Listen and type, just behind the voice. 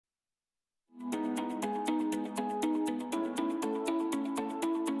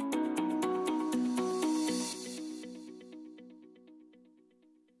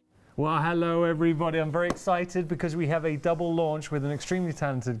Well, hello everybody. I'm very excited because we have a double launch with an extremely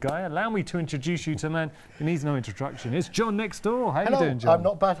talented guy. Allow me to introduce you to a man who needs no introduction. It's John next door. How are you doing, John? I'm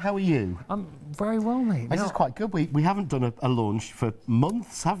not bad. How are you? I'm very well, mate. This is quite good. We haven't done a launch for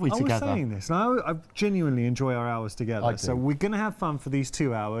months, have we, together? I was saying this. Now, I genuinely enjoy our hours together. I do. So we're going to have fun for these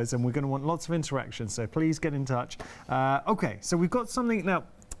 2 hours and we're going to want lots of interaction. So please get in touch. OK, so we've got something now.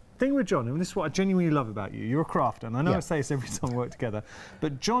 Thing with John, and this is what I genuinely love about you. You're a crafter, and I know I say this every time we work together,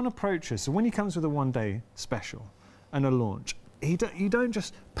 but John approaches. So when he comes with a one-day special and a launch, you don't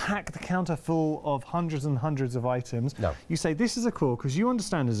just pack the counter full of hundreds and hundreds of items. No. You say this is a core because you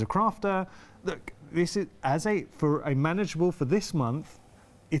understand as a crafter, look, this is for a manageable for this month.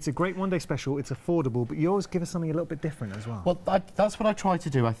 It's a great one-day special, it's affordable, but you always give us something a little bit different as well. Well, that's what I try to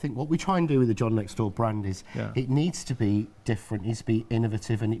do. I think what we try and do with the John Next Door brand is it needs to be different, it needs to be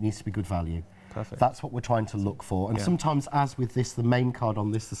innovative, and it needs to be good value. Perfect. That's what we're trying to look for. And sometimes, as with this, the main card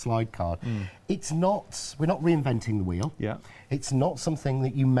on this, the slide card, it's not, we're not reinventing the wheel. Yeah. It's not something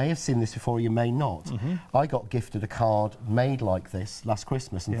that you may have seen this before, you may not. I got gifted a card made like this last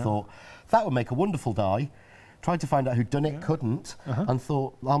Christmas and thought, that would make a wonderful die. Tried to find out who'd done it, couldn't, and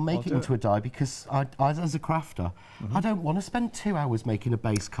thought, I'll make it into a die because I, as a crafter, I don't want to spend 2 hours making a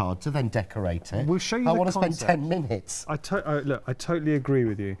base card to then decorate it. We'll show you I want to spend 10 minutes. Look, I totally agree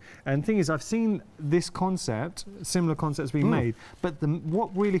with you. And the thing is, I've seen this concept, similar concepts being made, but what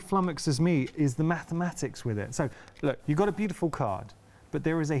really flummoxes me is the mathematics with it. So, look, you've got a beautiful card, but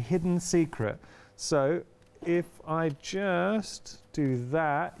there is a hidden secret. So, if I just do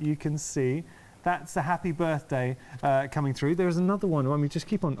that, you can see that's the happy birthday coming through. There's another one. I mean, just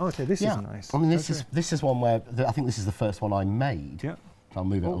keep on. Oh, okay, this is nice. I mean, this is one where I think this is the first one I made. Yeah. I'll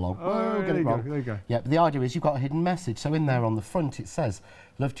move it along. Oh, get it wrong. There you go. Yeah, but the idea is you've got a hidden message. So in there on the front it says,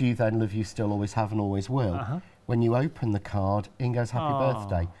 "Loved you then, love you still, always have and always will." When you open the card, in goes happy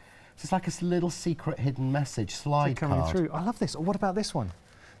birthday. So it's like a little secret hidden message slide coming card. Through. I love this. What about this one?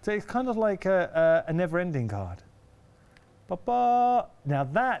 So it's kind of like a never-ending card. Now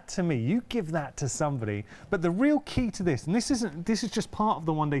that, to me, you give that to somebody, but the real key to this, and this is just part of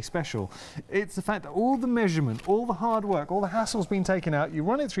the one-day special, it's the fact that all the measurement, all the hard work, all the hassle's been taken out, you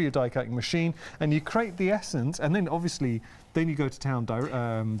run it through your die-cutting machine, and you create the essence, and then obviously, then you go to town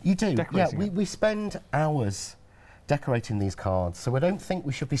you do, yeah, we spend hours decorating these cards, so I don't think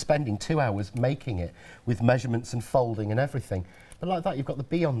we should be spending 2 hours making it with measurements and folding and everything. But like that, you've got the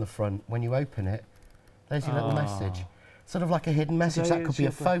B on the front. When you open it, there's your little message. Sort of like a hidden message. That could be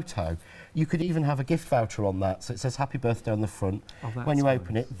a photo. You could even have a gift voucher on that. So it says happy birthday on the front. When you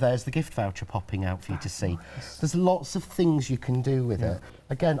open it, there's the gift voucher popping out for you to see. Nice. There's lots of things you can do with it.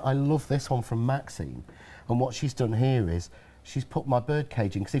 Again, I love this one from Maxine. And what she's done here is she's put my bird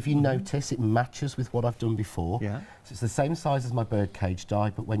cage in. Because if you notice, it matches with what I've done before. Yeah. So it's the same size as my bird cage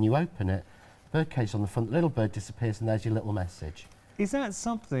die. But when you open it, bird cage on the front, the little bird disappears and there's your little message. Is that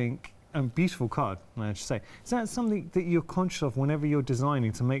something... beautiful card, may I just say. Is that something that you're conscious of whenever you're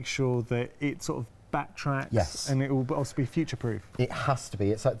designing to make sure that it sort of backtracks and it will also be future-proof? It has to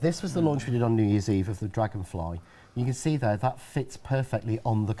be. It's like this was the launch we did on New Year's Eve of the Dragonfly. You can see there that fits perfectly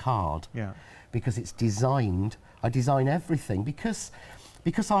on the card because it's designed. I design everything because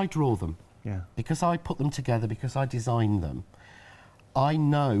I draw them. Because I put them together. Because I design them. I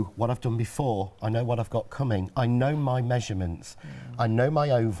know what I've done before. I know what I've got coming. I know my measurements. I know my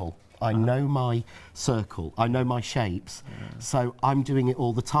oval. I know my circle. I know my shapes. So I'm doing it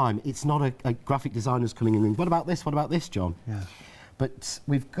all the time. It's not a graphic designer's coming in and what about this? What about this, John? But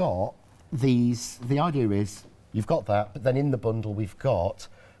we've got these. The idea is you've got that, but then in the bundle we've got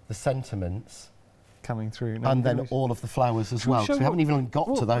the sentiments coming through. And then all of the flowers as well, because we haven't even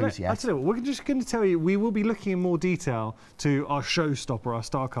got to those yet. I'll tell you what, we're just going to tell you, we will be looking in more detail to our showstopper, our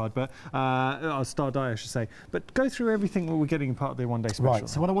star card, but our star die, I should say. But go through everything that we're getting in part of the one-day special. Right,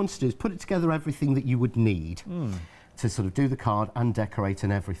 so what I want to do is put it together everything that you would need to sort of do the card and decorate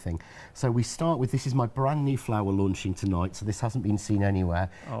and everything. So we start with, this is my brand new flower launching tonight, so this hasn't been seen anywhere.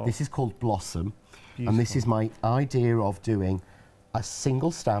 This is called Blossom, and this is my idea of doing a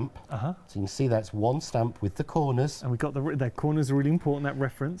single stamp. So you can see that's one stamp with the corners. And we've got the corners are really important, that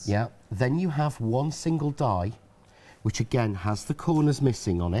reference. Yeah. Then you have one single die, which again has the corners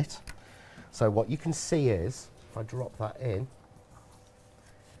missing on it. So what you can see is, if I drop that in,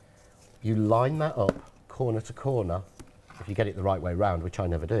 you line that up corner to corner, if you get it the right way round, which I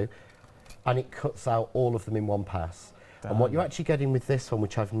never do, and it cuts out all of them in one pass. And what you're actually getting with this one,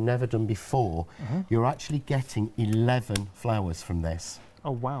 which I've never done before, you're actually getting 11 flowers from this.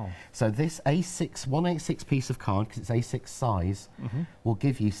 Oh, wow. So this A6, 1/86 piece of card, because it's A6 size, will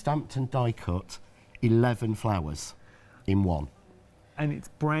give you stamped and die cut 11 flowers in one. And it's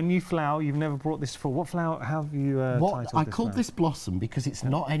brand new flower. You've never brought this before. What flower? How have you titled I this called flower? this Blossom because it's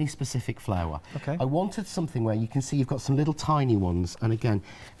not any specific flower. Okay. I wanted something where you can see you've got some little tiny ones. And again,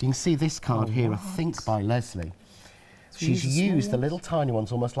 you can see this card here, I think by Leslie. So She's used the ones? little tiny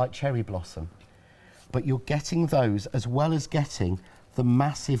ones almost like cherry blossom. But you're getting those as well as getting the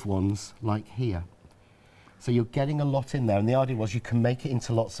massive ones like here. So you're getting a lot in there. And the idea was you can make it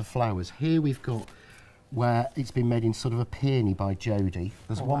into lots of flowers. Here we've got where it's been made in sort of a peony by Jodie.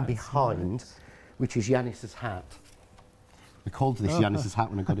 There's one behind, nice. which is Yanis's hat. We called this Yanis's hat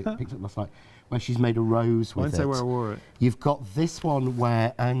when I got it picked up last night, where she's made a rose with I won't say where I wore it. You've got this one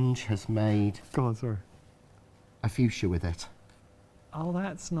where Ange has made Go on, sorry. a fuchsia with it. Oh,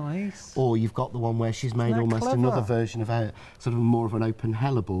 that's nice. Or you've got the one where she's made that almost clever? another version of a sort of more of an open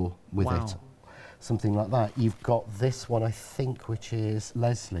hellebore with Wow. it. Something like that. You've got this one, I think, which is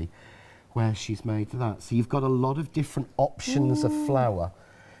Leslie, where she's made that. So you've got a lot of different options of flower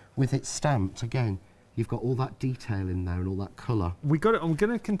with it stamped. Again, you've got all that detail in there and all that colour. We got it. I'm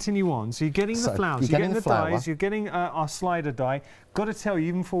going to continue on. So you're getting the flowers, you're getting the dies, you're getting our slider die. Got to tell you,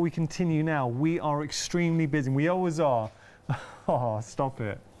 even before we continue now, we are extremely busy. We always are. Oh, stop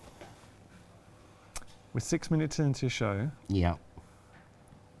it. We're 6 minutes into a show. Yeah.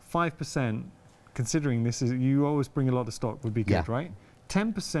 5%, considering this is, you always bring a lot of stock, would be good, Yeah. right?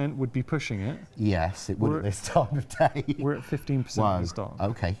 10% would be pushing it. Yes, it would at this time of day. We're at 15% Wow. of the stock.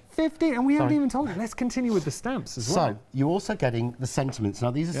 Okay. 50, and we haven't Sorry. even told you. Let's continue with the stamps as well. So, you're also getting the sentiments.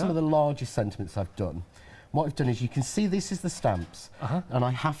 Now, these are some of the largest sentiments I've done. What I've done is you can see this is the stamps. And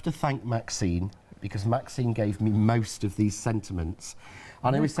I have to thank Maxine, because Maxine gave me most of these sentiments.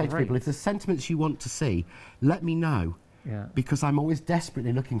 And I always say to people, if there's sentiments you want to see, let me know. Yeah. Because I'm always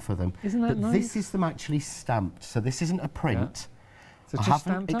desperately looking for them. Isn't that but nice? this is them actually stamped. So this isn't a print. So I just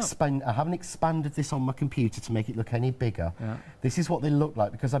haven't, stamped up. I haven't expanded this on my computer to make it look any bigger. Yeah. This is what they look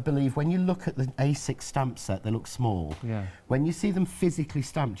like, because I believe when you look at the A6 stamp set, they look small. Yeah. When you see them physically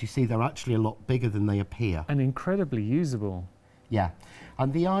stamped, you see they're actually a lot bigger than they appear. And incredibly usable. Yeah.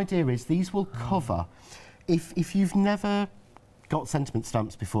 And the idea is these will cover, if you've never got sentiment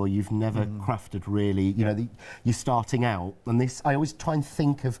stamps before, you've never crafted really, you know, you're starting out, and this, I always try and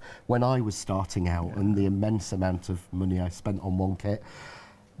think of when I was starting out and the immense amount of money I spent on one kit.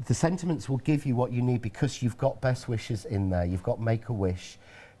 The sentiments will give you what you need because you've got best wishes in there, you've got make-a-wish,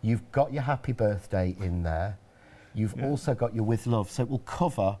 you've got your happy birthday in there, you've also got your with love, so it will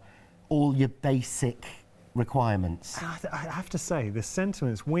cover all your basic requirements. I have to say, the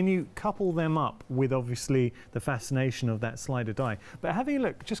sentiments, when you couple them up with obviously the fascination of that slider die, but having a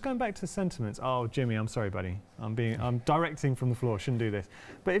look, just going back to the sentiments, oh Jimmy, I'm sorry buddy, I'm directing from the floor, shouldn't do this.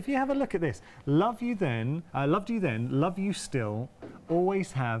 But if you have a look at this, love you then, loved you then, love you still,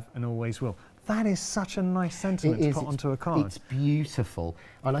 always have and always will. That is such a nice sentiment to put onto a card. It's beautiful,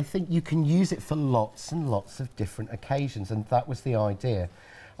 and I think you can use it for lots and lots of different occasions, and that was the idea.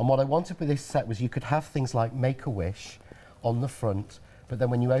 And what I wanted with this set was you could have things like Make-A-Wish on the front, but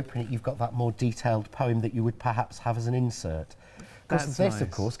then when you open it, you've got that more detailed poem that you would perhaps have as an insert. Because this, of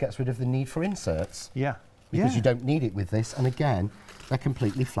course, gets rid of the need for inserts. Yeah. Because you don't need it with this, and again, they're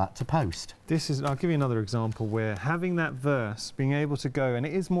completely flat to post. This is, I'll give you another example where having that verse, being able to go, and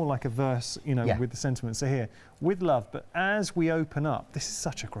it is more like a verse, you know, with the sentiments. So here, with love, but as we open up, this is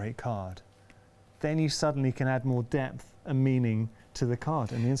such a great card. Then you suddenly can add more depth and meaning to the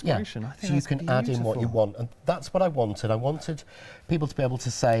card and the inspiration. I think so you can add in what you want, and that's what I wanted. I wanted people to be able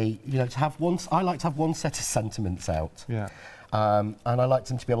to say, you know, to have one. I like to have one set of sentiments out, and I like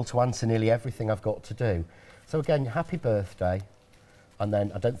them to be able to answer nearly everything I've got to do. So again, happy birthday, and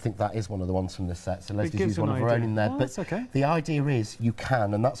then I don't think that is one of the ones from this set. So Leslie's used one of her own in there, but the idea is you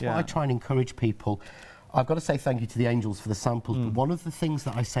can, and that's what I try and encourage people. I've got to say thank you to the Angels for the samples, but one of the things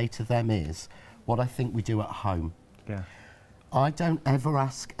that I say to them is what I think we do at home. Yeah. I don't ever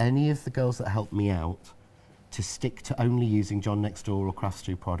ask any of the girls that help me out to stick to only using John Next Door or Craft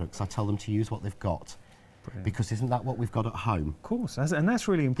Stew products. I tell them to use what they've got. Brilliant. Because isn't that what we've got at home? Of course, and that's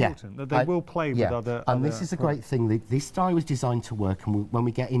really important, that they will play with other... And this is a great thing. This die was designed to work, and when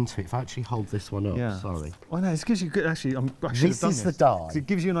we get into it, if I actually hold this one up, sorry. Oh no, it gives you good, actually, I should have done this is the die. It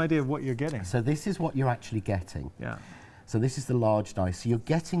gives you an idea of what you're getting. So this is what you're actually getting. Yeah. So this is the large die. So you're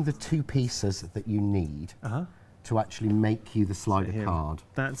getting the two pieces that you need to actually make you the slider card.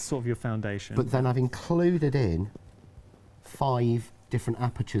 That's sort of your foundation. But then I've included in 5 different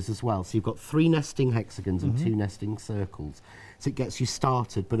apertures as well. So you've got 3 nesting hexagons and 2 nesting circles. So it gets you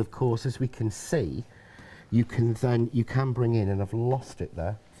started. But of course, as we can see, you can bring in, and I've lost it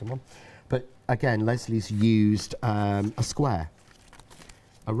there, someone. But again, Leslie's used a square,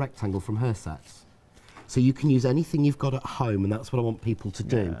 a rectangle from her sets. So you can use anything you've got at home, and that's what I want people to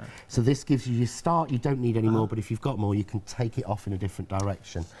do. So this gives you your start. You don't need any more, but if you've got more, you can take it off in a different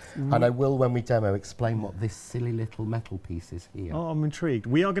direction. And I will, when we demo, explain what this silly little metal piece is here. Oh, I'm intrigued.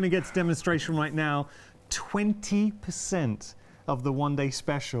 We are going to get to demonstration right now. 20% of the one-day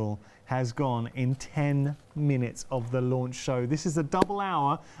special has gone in 10 minutes of the launch show. This is a double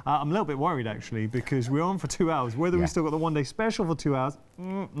hour. I'm a little bit worried, actually, because we're on for 2 hours. Whether we still got the one-day special for 2 hours,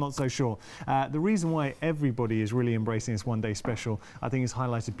 not so sure. The reason why everybody is really embracing this one-day special, I think, is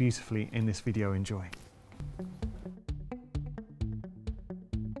highlighted beautifully in this video. Enjoy.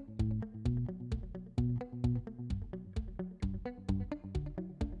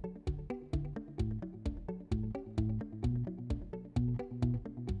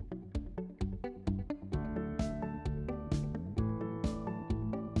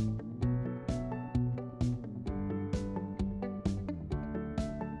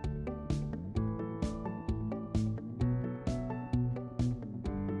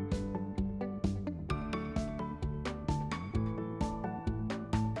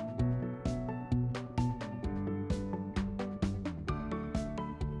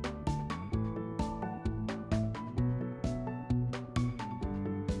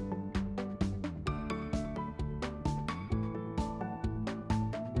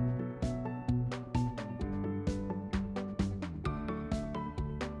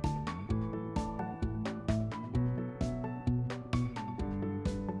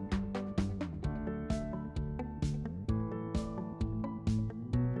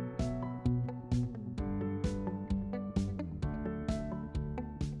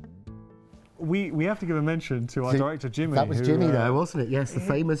 We have to give a mention to our director, Jimmy. That was Jimmy there, wasn't it? Yes, the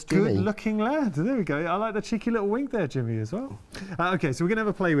famous Jimmy. Good-looking lad. There we go. I like the cheeky little wink there, Jimmy, as well. OK, so we're going to have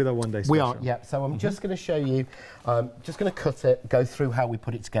a play with our one-day special. We are, yeah. So I'm just going to show you, just going to cut it, go through how we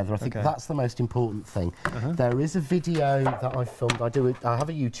put it together. I think that's the most important thing. There is a video that I filmed. I have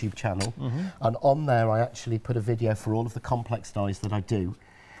a YouTube channel, and on there I actually put a video for all of the complex dies that I do.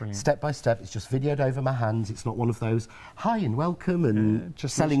 Brilliant. Step by step. It's just videoed over my hands. It's not one of those hi and welcome and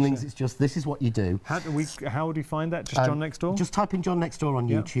just selling things. It's just this is what you do. How would we find that? Just John Next Door? Just type in John Next Door on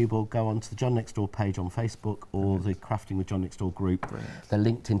YouTube, or go onto the John Next Door page on Facebook, or the Crafting with John Next Door group. Brilliant. They're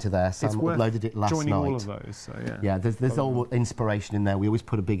linked into there. Sam uploaded it last night. Joining all of those. So yeah, there's all inspiration in there. We always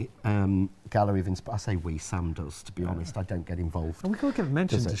put a big gallery of inspiration. I say we, Sam does, to be honest. I don't get involved. And we could give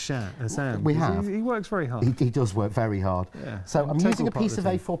mention to Sam. We have. He works very hard. He does work very hard. Yeah. So I'm using a piece of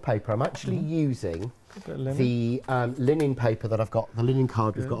A4 paper. I'm actually using the linen paper that I've got, the linen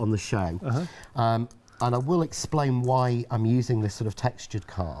card we've got on the show. And I will explain why I'm using this sort of textured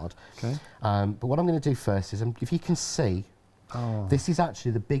card. But what I'm going to do first is, if you can see, this is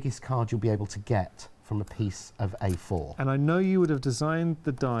actually the biggest card you'll be able to get from a piece of A4. And I know you would have designed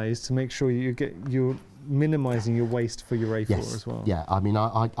the dies to make sure you're minimising your waste for your A4 as well. Yeah, I mean,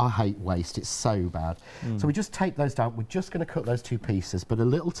 I hate waste. It's so bad. So we just take those down. We're just going to cut those two pieces. But a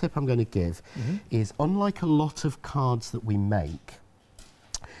little tip I'm going to give is, unlike a lot of cards that we make,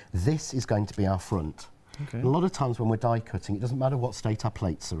 this is going to be our front. And a lot of times when we're die cutting, it doesn't matter what state our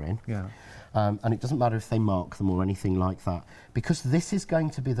plates are in. And it doesn't matter if they mark them or anything like that. Because this is going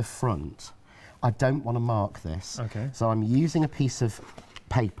to be the front, I don't want to mark this. So I'm using a piece of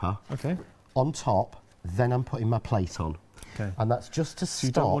paper on top, then I'm putting my plate on. And that's just to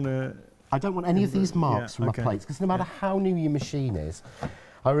stop. I don't want any of these marks from my plates, because no matter how new your machine is.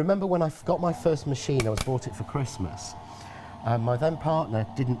 I remember when I got my first machine, I bought it for Christmas. My then partner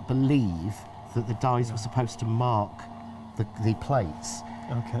didn't believe that the dies were supposed to mark the plates.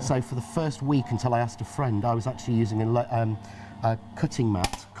 So for the first week, until I asked a friend, I was actually using a cutting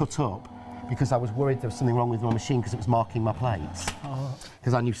mat, cut up, because I was worried there was something wrong with my machine because it was marking my plates.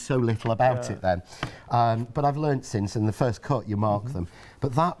 Because I knew so little about it then. But I've learnt since, in the first cut you mark them.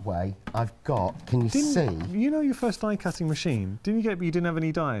 But that way I've got, can you see? You know your first die cutting machine, you didn't have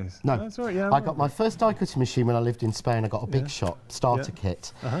any dies? No. That's right, yeah. I got my first die cutting machine when I lived in Spain. I got a big shot starter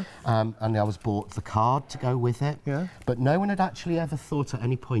kit. And I was bought the card to go with it. But no one had actually ever thought at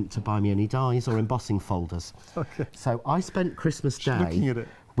any point to buy me any dies or embossing folders. So I spent Christmas Day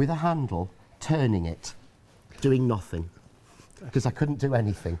with a handle, turning it, doing nothing, because I couldn't do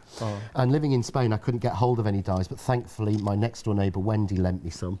anything. And living in Spain, I couldn't get hold of any dies, but thankfully my next door neighbour Wendy lent me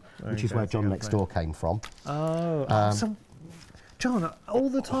some, which is where John Next Door came from. So, John, all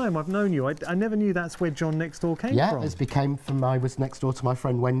the time I've known you, I never knew that's where John Next Door came from. Yeah, it became from, I was next door to my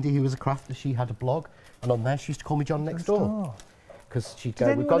friend Wendy, who was a crafter. She had a blog, and on there she used to call me John Next Door. Because she'd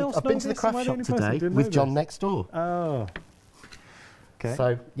go, I've been to the craft shop today with John Next Door.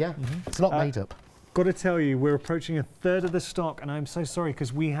 So, yeah, it's not made up. got to tell you, we're approaching a third of the stock, and I'm so sorry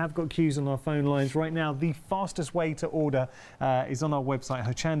because we have got queues on our phone lines right now. The fastest way to order is on our website,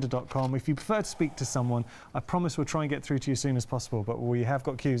 hochanda.com. If you prefer to speak to someone, I promise we'll try and get through to you as soon as possible, but we have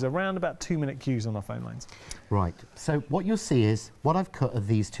got queues, around about 2-minute queues on our phone lines. Right, so what you'll see is, what I've cut are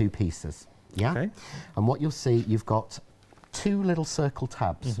these two pieces, yeah? Okay. And what you'll see, you've got two little circle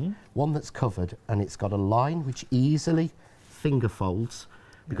tabs, one that's covered, and it's got a line which easily finger folds,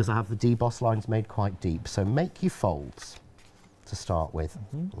 because I have the deboss lines made quite deep. So make your folds to start with,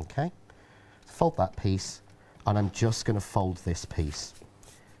 okay? Fold that piece, and I'm just going to fold this piece.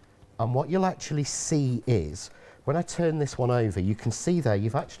 And what you'll actually see is, when I turn this one over, you can see there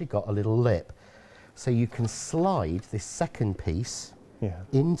you've actually got a little lip. So you can slide this second piece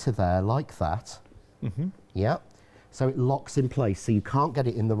into there like that, yeah? So it locks in place, so you can't get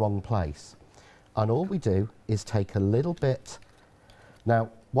it in the wrong place. And all we do is take a little bit.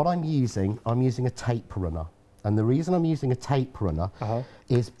 Now, what I'm using a tape runner. And the reason I'm using a tape runner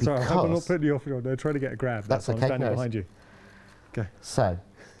is because... Sorry, I hope I'm not putting you off your order. Trying to get a grab. That's okay. I'm standing behind you. Okay. So,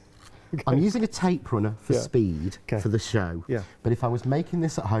 I'm using a tape runner for speed for the show. Yeah. But if I was making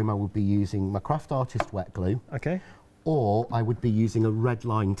this at home, I would be using my Craft Artist wet glue. Okay. Or I would be using a red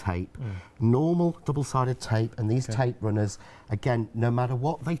line tape. Normal double-sided tape, and these tape runners, again, no matter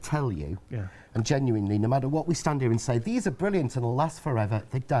what they tell you, and genuinely, no matter what we stand here and say, these are brilliant and will last forever,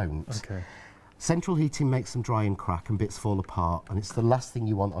 they don't. Okay. Central heating makes them dry and crack and bits fall apart, and it's the last thing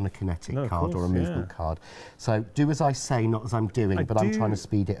you want on a kinetic card or a movement card. So do as I say, not as I'm doing, but I'm trying to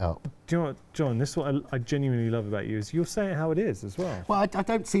speed it up. Do you know what, John, this is what I genuinely love about you, is you'll say it how it is as well. Well, I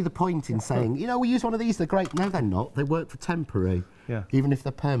don't see the point in saying, you know, we use one of these, they're great. No, they're not. They work for temporary, even if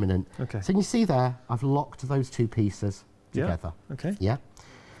they're permanent. Okay. So you see there, I've locked those two pieces together. Okay. Yeah.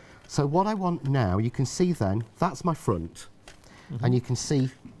 So what I want now, you can see then, that's my front, and you can see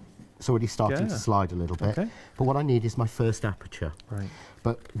it's already starting to slide a little bit. Okay. But what I need is my first aperture. Right.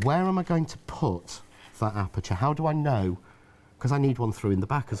 But where am I going to put that aperture? How do I know? Because I need one through in the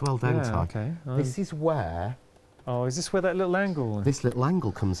back as well, don't I? Okay. This is where... Oh, is this where that little angle... This little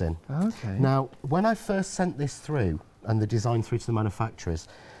angle comes in. Okay. Now, when I first sent this through, and the design through to the manufacturers,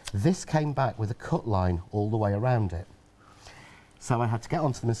 this came back with a cut line all the way around it. So I had to get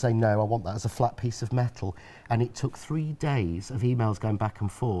onto them and say, no, I want that as a flat piece of metal. And it took 3 days of emails going back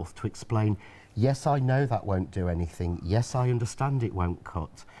and forth to explain, yes, I know that won't do anything. Yes, I understand it won't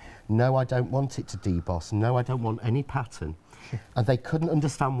cut. No, I don't want it to deboss. No, I don't want any pattern. And they couldn't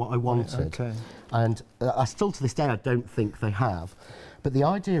understand what I wanted. Okay. And I still, to this day, I don't think they have. But the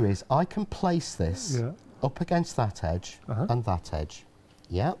idea is I can place this up against that edge and that edge.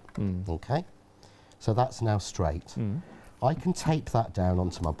 Yeah, okay. So that's now straight. I can tape that down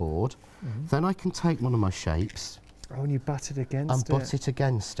onto my board. Then I can take one of my shapes. Oh, and you butt it against it? And butt it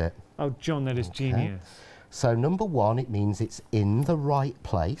against it. Oh, John, that is genius. So number one, it means it's in the right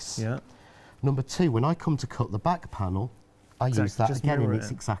place. Yeah. Number two, when I come to cut the back panel, I use that again, and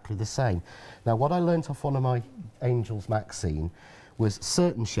it's exactly the same. Now, what I learnt off one of my Angels Maxine was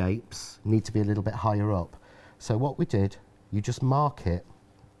certain shapes need to be a little bit higher up. So what we did, you just mark it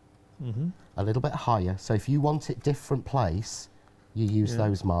a little bit higher. So if you want it different place, you use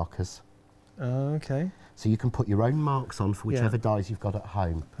those markers. Okay. So you can put your own marks on for whichever dies you've got at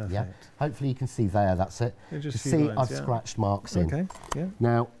home. Perfect. Yeah. Hopefully you can see there, that's it. You see lines, I've scratched marks in. Okay. Yeah.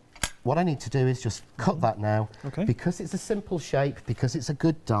 Now, what I need to do is just cut that now. Okay. Because it's a simple shape, because it's a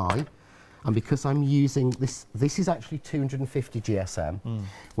good die, and because I'm using this is actually 250 GSM.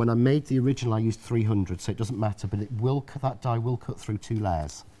 When I made the original, I used 300, so it doesn't matter, but it will that die will cut through 2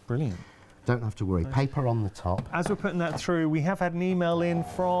 layers. Brilliant. Don't have to worry. Nice. Paper on the top. As we're putting that through, we have had an email in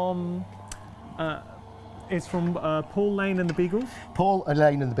from... it's from Paul Lane and the Beagles. Paul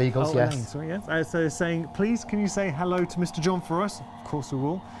Lane and the Beagles, yes. Lane, sorry, yes. So saying, please, can you say hello to Mr. John for us? Of course we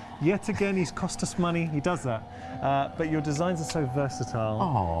will. Yet again, he's cost us money. He does that. But your designs are so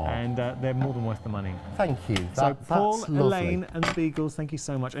versatile, and they're more than worth the money. Thank you. So Paul, Elaine, and the Beagles, thank you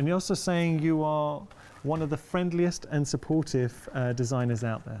so much. And you're also saying you are one of the friendliest and supportive designers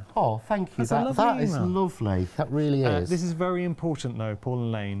out there. Oh, thank you. That is lovely. That really is. This is very important, though, Paul and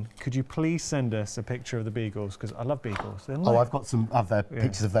Elaine. Could you please send us a picture of the Beagles? Because I love Beagles. Oh, I've got some of their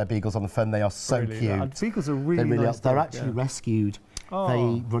pictures of their Beagles on the phone. They are so cute. Beagles are really nice. They're actually rescued. Oh.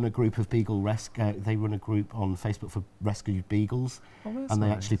 They run a group of beagle they run a group on Facebook for rescued beagles, and they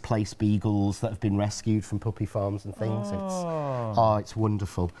actually place beagles that have been rescued from puppy farms and things. It's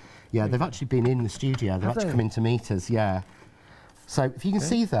wonderful. Yeah, they've actually been in the studio. They've actually come in to meet us. Yeah. So if you can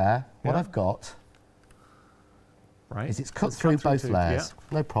see there, what I've got is it's cut through both layers.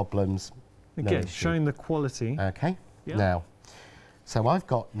 No problems. Again, showing the quality. Okay. Now, so I've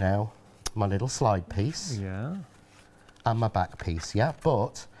got now my little slide piece. Yeah. And my back piece, yeah?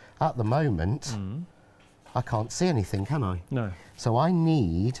 But at the moment, I can't see anything, can I? No. So I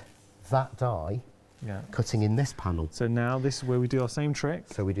need that die cutting in this panel. So now this is where we do our same trick.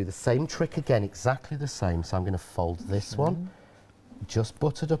 So we do the same trick again, exactly the same. So I'm going to fold this one, just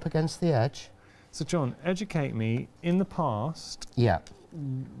buttered up against the edge. So John, educate me, in the past,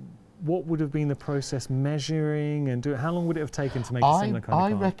 what would have been the process measuring and how long would it have taken to make a similar kind of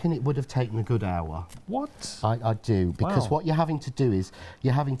card? I reckon it would have taken a good hour. What? I do, because what you're having to do is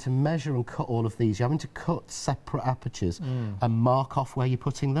you're having to measure and cut all of these. You're having to cut separate apertures and mark off where you're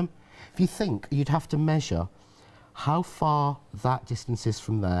putting them. If you think, you'd have to measure how far that distance is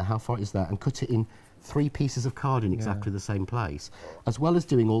from there, how far it is there, and cut it in 3 pieces of card in exactly the same place, as well as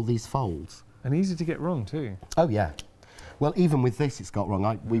doing all these folds. And easy to get wrong too. Oh yeah. Well, even with this, it's got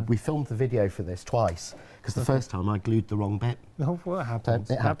wrong. We filmed the video for this twice, because the first time I glued the wrong bit. Oh, what happens?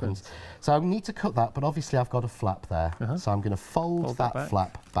 So it happens. So I need to cut that, but obviously I've got a flap there. So I'm going to fold that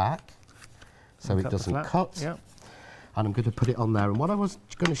flap back, so it doesn't cut. Yep. And I'm going to put it on there. And what I was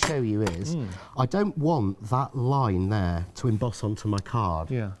going to show you is, I don't want that line there to emboss onto my card.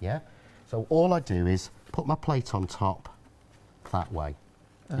 Yeah. So all I do is put my plate on top that way.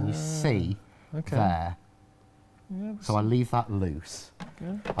 Can you see there? Yeah, so I leave that loose.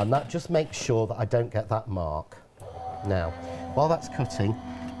 And that just makes sure that I don't get that mark. Now, while that's cutting,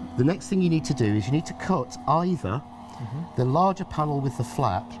 the next thing you need to do is you need to cut either the larger panel with the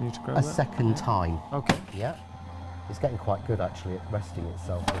flap a second time. Okay. Yeah. It's getting quite good actually at resting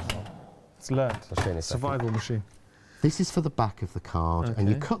itself. It's learned. I'll show you in a second. Survival machine. This is for the back of the card, and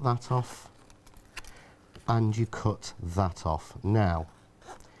you cut that off, and you cut that off. Now,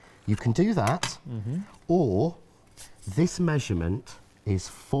 you can do that, or this measurement is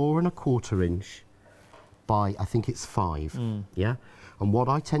 4 1/4 inch by, I think it's 5, yeah? And what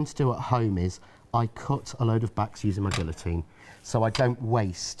I tend to do at home is I cut a load of backs using my guillotine, so I don't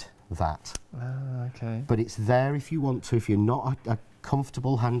waste that. But it's there if you want to. If you're not a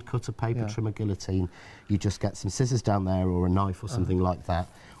comfortable hand cutter, paper trimmer, guillotine, you just get some scissors down there or a knife or something like that,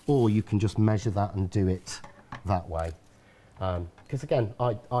 or you can just measure that and do it that way. Because again,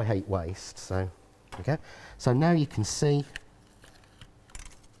 I hate waste, so, So now you can see,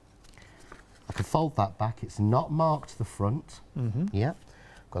 I can fold that back. It's not marked the front. Yeah.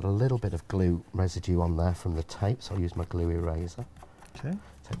 Got a little bit of glue residue on there from the tape, so I'll use my glue eraser. Okay.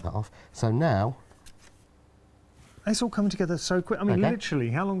 Take that off. So now, it's all coming together so quick. I mean, literally,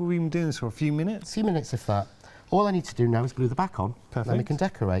 how long have we been doing this for? A few minutes? A few minutes, if that. All I need to do now is glue the back on. Perfect. Then we can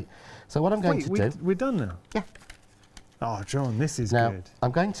decorate. So what I'm going to do... We're done now? Yeah. Oh, John, this is good.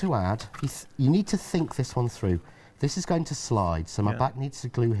 I'm going to add... You need to think this one through. This is going to slide, so my back needs to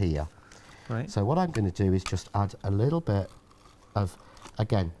glue here. Right. So what I'm going to do is just add a little bit of,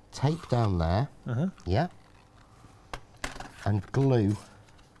 again, tape down there. Yeah. And glue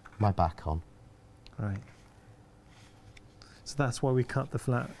my back on. Right. So that's why we cut the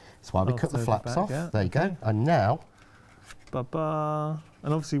flap. That's why we cut the flaps off. There you go. And now... Ba-ba.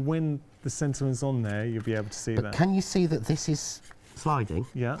 And obviously when the sentiment's on there, you'll be able to see that. But can you see that this is sliding?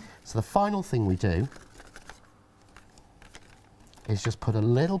 Yeah. So the final thing we do is just put a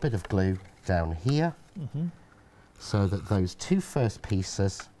little bit of glue down here so that those 2 first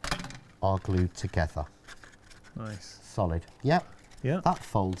pieces are glued together. Nice. Solid. Yep. Yeah. That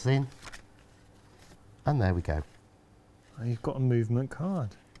folds in. And there we go. And you've got a movement card.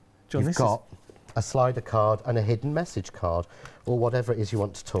 John, you've got a slider card and a hidden message card, or whatever it is you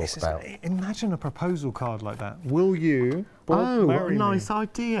want to talk about. Imagine a proposal card like that. Will you marry me? Nice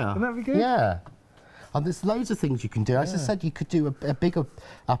idea. Wouldn't that be good? Yeah. And there's loads of things you can do. As I said, you could do a bigger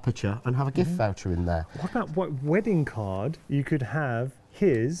aperture and have a gift voucher in there. What about what wedding card you could have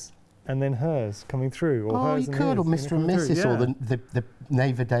his and then hers coming through? Or hers you could, or Mr. and Mrs. or the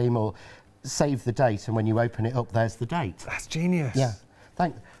Neighbour Dame, or save the date, and when you open it up, there's the date. That's genius. Yeah.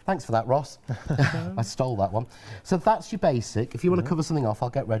 Thanks for that, Ross. I stole that one. So that's your basic. If you want to cover something off,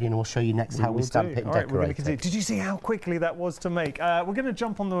 I'll get ready and we'll show you next how we stamp it and decorate it. Did you see how quickly that was to make? We're going to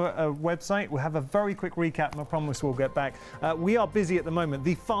jump on the website. We'll have a very quick recap, and I promise we'll get back. We are busy at the moment.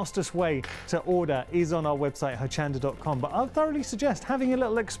 The fastest way to order is on our website, hochanda.com. But I'll thoroughly suggest having a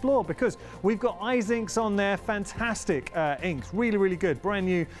little explore, because we've got eyes inks on there. Fantastic inks. Really, really good. Brand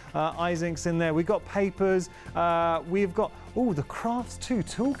new eyes inks in there. We've got papers. We've got the Crafts 2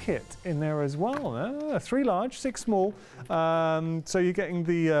 toolkit in there as well. 3 large, 6 small. So you're getting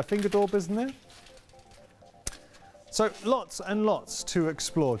the finger daubers in there. So lots and lots to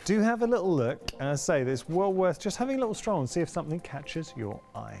explore. Do have a little look. And I say, it's well worth just having a little stroll and see if something catches your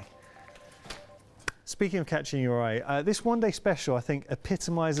eye. speaking of catching your eye, this one-day special, I think,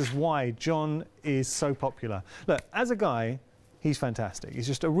 epitomizes why John is so popular. Look, as a guy, he's fantastic. He's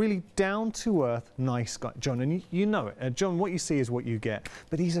just a really down-to-earth, nice guy, John, and you know it. John, what you see is what you get.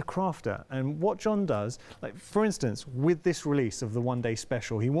 But he's a crafter, and what John does, like for instance, with this release of the one-day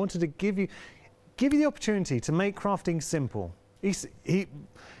special, he wanted to give you the opportunity to make crafting simple.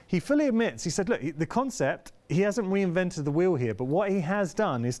 He fully admits, he said, look, the concept, he hasn't reinvented the wheel here, but what he has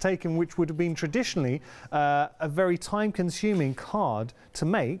done is taken, which would have been traditionally a very time-consuming card to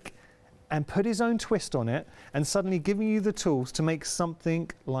make, and put his own twist on it, and suddenly giving you the tools to make something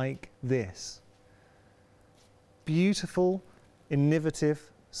like this. Beautiful,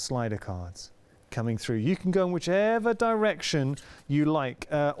 innovative slider cards coming through. You can go in whichever direction you like,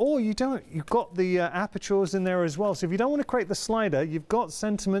 or you don't. You've got the apertures in there as well. So if you don't want to create the slider, you've got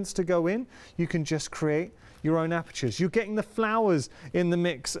sentiments to go in. You can just create your own apertures. You're getting the flowers in the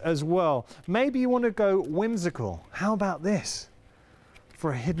mix as well. Maybe you want to go whimsical. How about this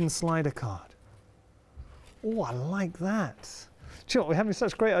for a hidden slider card? Oh, I like that. Do you know what? We're having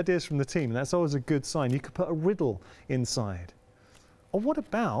such great ideas from the team, and that's always a good sign. You could put a riddle inside. Or what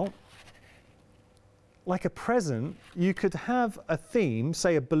about, like a present, you could have a theme,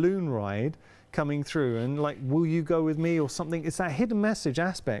 say a balloon ride coming through, and like, will you go with me or something? It's that hidden message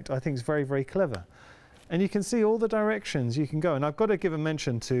aspect I think is very, very clever. And you can see all the directions you can go. And I've got to give a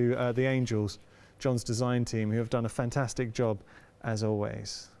mention to the Angels, John's design team, who have done a fantastic job as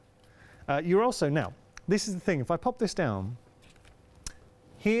always. You're also, now, this is the thing, if I pop this down,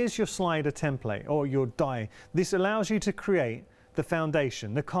 here's your slider template or your die. This allows you to create the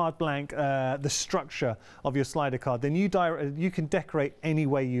foundation, the card blank, the structure of your slider card. Then you can decorate any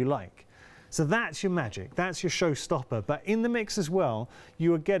way you like. So that's your magic, that's your showstopper. But in the mix as well,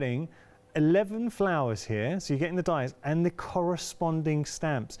 you are getting 11 flowers here, so you're getting the dies and the corresponding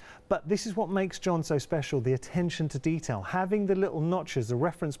stamps. But this is what makes John so special, the attention to detail. Having the little notches, the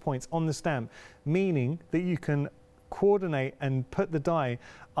reference points on the stamp, meaning that you can coordinate and put the die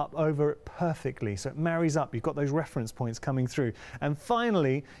up over it perfectly, so it marries up. You've got those reference points coming through. And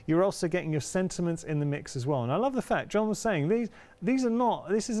finally, you're also getting your sentiments in the mix as well. And I love the fact John was saying this isn't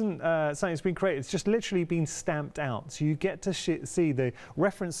something that's been created, it's just literally been stamped out. So you get to see the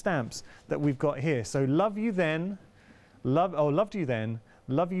reference stamps that we've got here. So love you then, loved you then,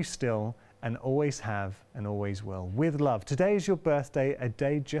 love you still, and always have and always will. With love. Today is your birthday, a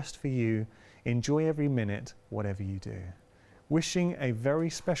day just for you. Enjoy every minute, whatever you do. Wishing a very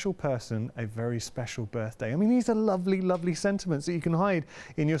special person a very special birthday. I mean, these are lovely, lovely sentiments that you can hide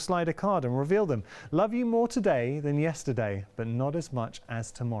in your slider card and reveal them. Love you more today than yesterday, but not as much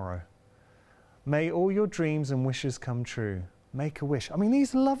as tomorrow. May all your dreams and wishes come true. Make a wish. I mean,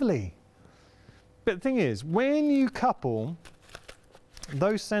 these are lovely. But the thing is, when you couple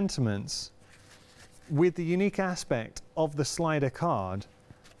those sentiments with the unique aspect of the slider card,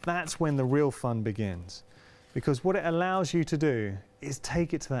 that's when the real fun begins. Because what it allows you to do is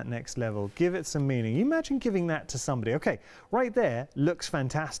take it to that next level, give it some meaning. You imagine giving that to somebody. Okay, right there looks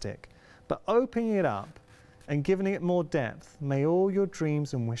fantastic, but opening it up and giving it more depth, may all your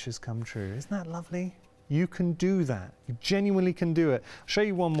dreams and wishes come true. Isn't that lovely? You can do that. You genuinely can do it. I'll show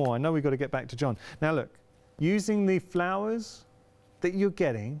you one more. I know we've got to get back to John. Now look, using the flowers that you're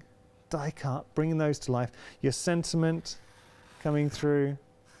getting, die cut, bringing those to life, your sentiment coming through,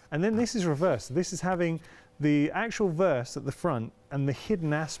 and then this is reversed. This is having the actual verse at the front, and the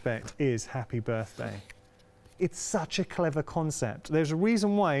hidden aspect is happy birthday. It's such a clever concept. There's a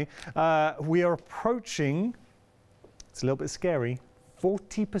reason why we are approaching, it's a little bit scary,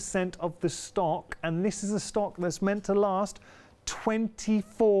 40% of the stock, and this is a stock that's meant to last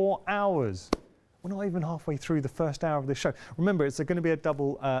 24 hours. We're not even halfway through the first hour of this show. Remember, it's going to be a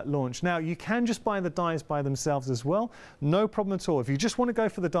double launch. Now, you can just buy the dies by themselves as well. No problem at all. If you just want to go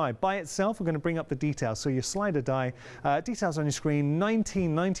for the die by itself, we're going to bring up the details. So your slider die, details on your screen,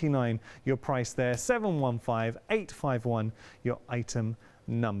 $19.99 your price there, 715-851 your item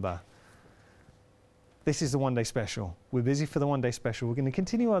number. This is the one-day special. We're busy for the one-day special. We're going to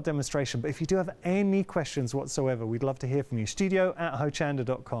continue our demonstration, but if you do have any questions whatsoever, we'd love to hear from you.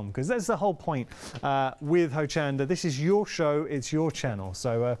 studio@hochanda.com, because that's the whole point with Hochanda. This is your show, it's your channel,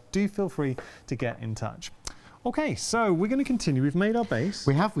 so do feel free to get in touch. Okay, so we're going to continue. We've made our base.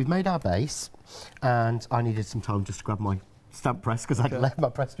 We've made our base, and I needed some time just to grab my stamp press, because I'd left my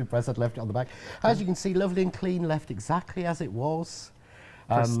press, I'd left it on the back. As you can see, lovely and clean, left exactly as it was.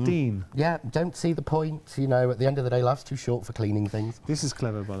 Pristine. Yeah, don't see the point, you know, at the end of the day, life's too short for cleaning things. This is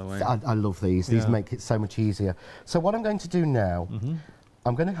clever, by the way. I love these. These make it so much easier. So what I'm going to do now,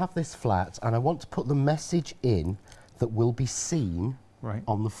 I'm going to have this flat, and I want to put the message in that will be seen right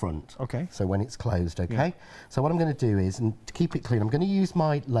on the front. Okay. So when it's closed, okay? Yeah. So what I'm going to do is, and to keep it clean, I'm going to use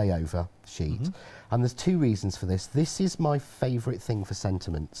my layover sheet. And there's two reasons for this. This is my favourite thing for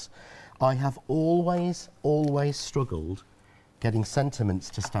sentiments. I have always struggled getting sentiments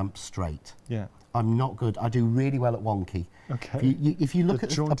to stamp straight. Yeah. I'm not good. I do really well at wonky. Okay. If you look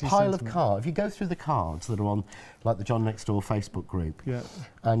at a jaunty pile of sentiment. cards, if you go through the cards that are on, like the John Next Door Facebook group, Yeah.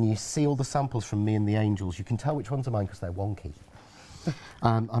 and you see all the samples from me and the Angels, you can tell which ones are mine because they're wonky.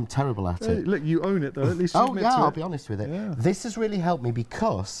 I'm terrible at Hey, it. look, you own it though. At least you Oh admit yeah, to I'll it. be honest with it. Yeah. This has really helped me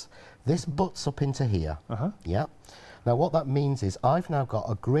because this butts up into here. Yeah. Now what that means is I've now got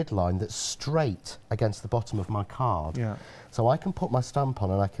a grid line that's straight against the bottom of my card. Yeah. So I can put my stamp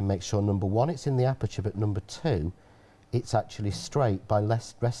on and I can make sure, number one, it's in the aperture, but number two, it's actually straight by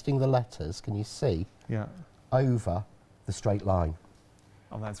resting the letters, can you see, Yeah. over the straight line.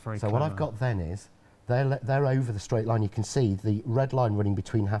 Oh, that's very So clever. what I've got then is, they're over the straight line. You can see the red line running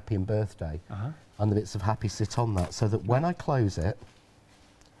between happy and birthday, and the bits of happy sit on that, so that when I close it,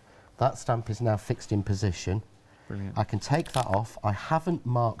 that stamp is now fixed in position. Brilliant. I can take that off. I haven't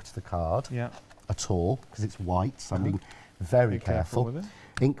marked the card at all, because it's white, so I'm being very careful. with it.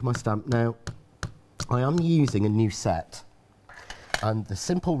 Ink my stamp. Now, I am using a new set, and the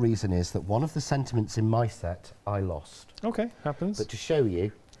simple reason is that one of the sentiments in my set I lost. Okay, happens. But to show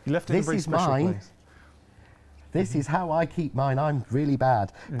you, You left it in a this very is special mine. place. This is how I keep mine. I'm really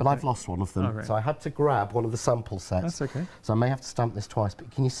bad, but I've lost one of them. Okay. So I had to grab one of the sample sets. That's okay. So I may have to stamp this twice,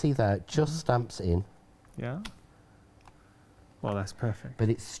 but can you see there, it just stamps in, Yeah. Well, that's perfect. but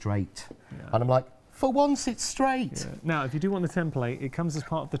it's straight. Yeah. And I'm like, for once it's straight. Yeah. Now, if you do want the template, it comes as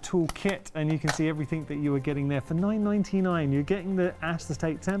part of the tool kit, and you can see everything that you are getting there for $9.99. You're getting the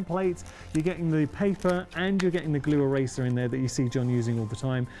acetate templates, you're getting the paper, and you're getting the glue eraser in there that you see John using all the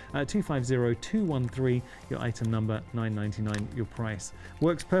time. 250213, your item number, $9.99, your price.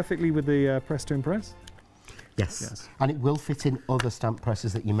 Works perfectly with the press to impress. Yes. And it will fit in other stamp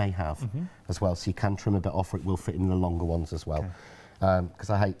presses that you may have as well. So you can trim a bit off, or it will fit in the longer ones as well. Because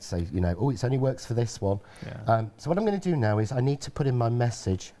I hate to say, you know, oh, it only works for this one. Yeah. So what I'm going to do now is I need to put in my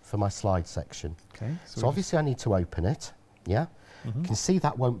message for my slide section. Okay. So obviously I need to open it, yeah? You can see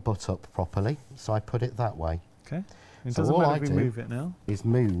that won't butt up properly, so I put it that way. Okay. It So doesn't all matter I if we do move it now. is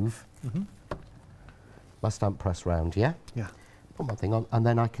move my stamp press round, yeah? Yeah. Put my thing on, and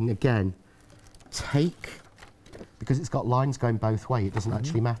then I can again take, because it's got lines going both ways, it doesn't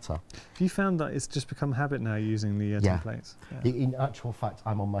actually matter. Have you found that it's just become habit now using the Yeah. templates? Yeah. In actual fact,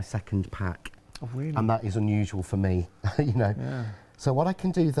 I'm on my second pack, Oh, really? and that is unusual for me, you know. Yeah. So what I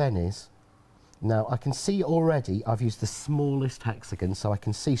can do then is, now I can see already I've used the smallest hexagon, so I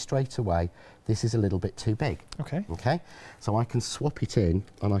can see straight away this is a little bit too big. Okay. Okay, so I can swap it in,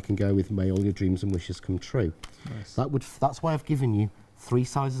 and I can go with "May all your dreams and wishes come true." Nice. That's why I've given you 3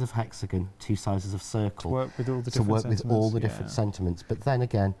 sizes of hexagon, 2 sizes of circle, To work with all the to different work with all the sentiments, different yeah. sentiments. But then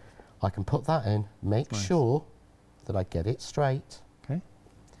again, I can put that in, make Nice. sure that I get it straight, Okay.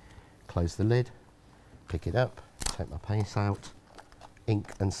 close the lid, pick it up, take my paste out,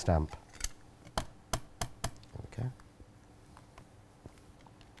 ink and stamp. Okay.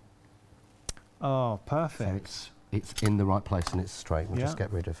 Oh, So perfect. it's in the right place and it's straight. We'll Yeah. just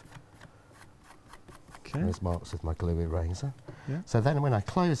get rid of Okay. those marks with my glue eraser. Yeah. So then when I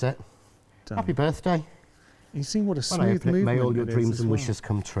close it, Done. happy birthday. You see what a When I smooth open it, movement may all your it is dreams as and well. wishes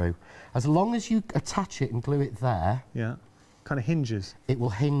come true. As long as you attach it and glue it there, Yeah. Kind of hinges. it will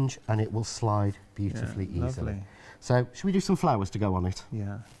hinge and it will slide beautifully Yeah, easily. lovely. So should we do some flowers to go on it?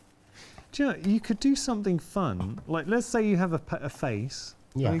 Yeah. Do you know, you could do something fun. Like, let's say you have a face.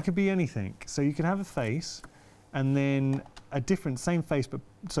 Yeah. And it could be anything. So you could have a face, and then a different, same face, but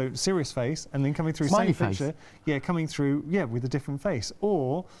so serious face, and then coming through Smiley same face. picture. Yeah, coming through, yeah, with a different face.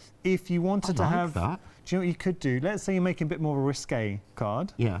 Or if you wanted to like have, that. do you know what you could do? Let's say you're making a bit more of a risque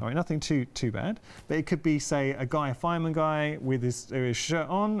card. Yeah. All right, nothing too bad. But it could be, say, a fireman guy with his shirt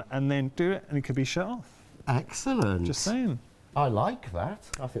on, and then do it, and it could be shirt off. Excellent. Just saying. I like that.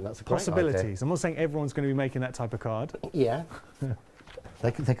 I think that's a great Possibilities. I'm not saying everyone's going to be making that type of card. idea. Yeah.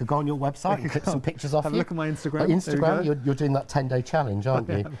 they could go on your website and clip some pictures off Have a you. look at my Instagram. On There we Instagram, go. you're doing that 10-day challenge, aren't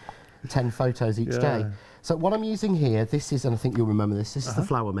you? 10 photos each day. Yeah. So what I'm using here, this is, and I think you'll remember this, is the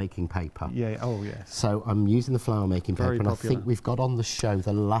flower making paper. Yeah. Oh, yes. So I'm using the flower making paper, Very and popular. I think we've got on the show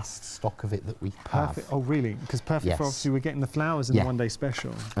the last stock of it that we have. Perfect. Oh, really? Because perfect Yes. for obviously we're getting the flowers in Yeah. the one-day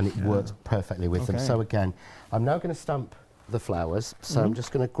special. And it works perfectly with them. Okay. So again, I'm now going to stamp the flowers. So I'm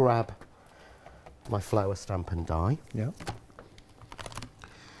just going to grab my flower stamp and die. Yeah.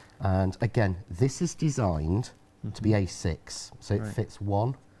 And again, this is designed to be A6. So it Right. fits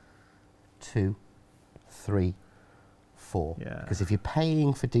 1, 2, 3, for. Yeah. Because if you're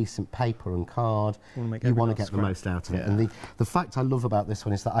paying for decent paper and card, you want to get the most out of it. And the fact I love about this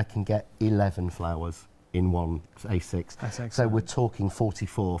one is that I can get 11 flowers in one A6. That's excellent. So we're talking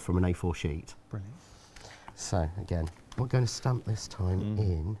 44 from an A4 sheet. Brilliant. So again, we're going to stamp this time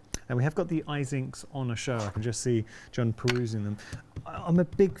in. And we have got the Eyes Inks on a show. I can just see John perusing them. I'm a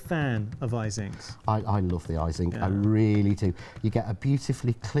big fan of Eyes Inks. I love the Eyes Ink, I really do. You get a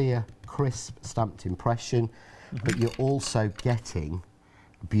beautifully clear, crisp stamped impression, but you're also getting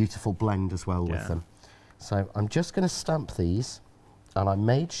a beautiful blend as well with them. So I'm just going to stamp these, and I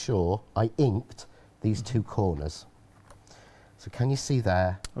made sure I inked these two corners. So can you see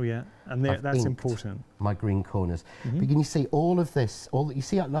there? Oh yeah, and that's important. My green corners. But can you see all of this? You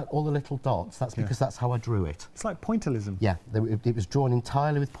see like all the little dots? That's because that's how I drew it. It's like pointillism. Yeah, it was drawn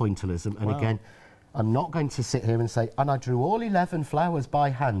entirely with pointillism. And again, I'm not going to sit here and say, and I drew all 11 flowers by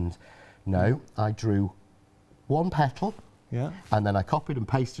hand. No, I drew one petal. Yeah. And then I copied and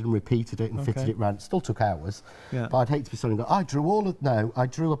pasted and repeated it and fitted it round. It still took hours. Yeah. But I'd hate to be someone and go, I drew all of, no, I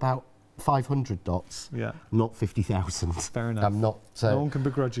drew about 500 dots, not 50,000. Fair enough. I'm not. No one can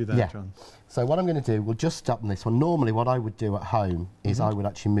begrudge you that, John. So what I'm going to do, we'll just stamp this one. Normally, what I would do at home is I would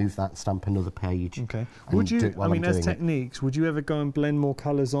actually move that, stamp another page. Okay. Would you? I mean, as techniques, would you ever go and blend more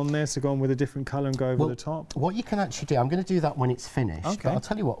colours on there? So go on with a different colour and go over the top. What you can actually do, I'm going to do that when it's finished. Okay. But I'll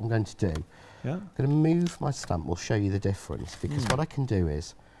tell you what I'm going to do. Yeah. I'm going to move my stamp. We'll show you the difference because what I can do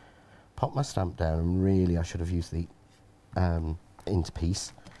is pop my stamp down, and really I should have used the into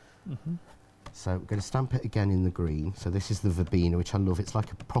piece. So we're going to stamp it again in the green. So this is the verbena, which I love. It's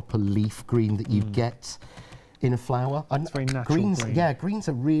like a proper leaf green that you get in a flower. And it's very natural greens, green. yeah, greens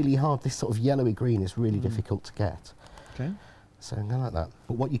are really hard. This sort of yellowy green is really difficult to get. Okay. So I'm going like that.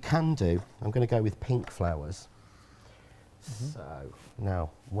 But what you can do, I'm going to go with pink flowers. So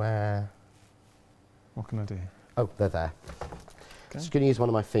now where? What can I do? Oh, they're there. Okay. Just going to use one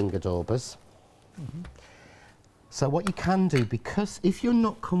of my finger daubers. So what you can do, because if you're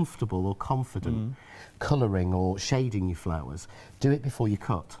not comfortable or confident colouring or shading your flowers, do it before you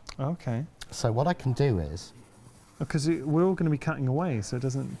cut. Okay. So what I can do is... Because we're all going to be cutting away, so it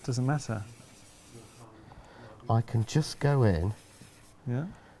doesn't matter. I can just go in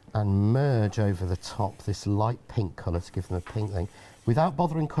and merge over the top this light pink colour to give them a pink thing, without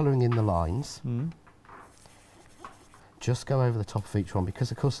bothering colouring in the lines. Just go over the top of each one,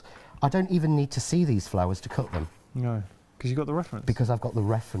 because of course I don't even need to see these flowers to cut them. No, because you've got the reference. Because I've got the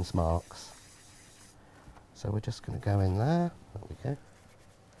reference marks. So we're just going to go in there. There we go.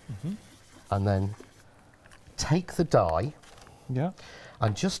 And then take the die. Yeah.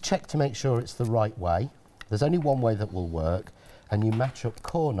 And just check to make sure it's the right way. There's only one way that will work, and you match up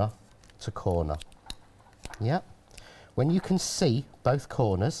corner to corner. Yeah. When you can see both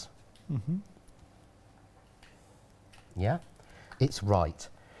corners, yeah, it's right.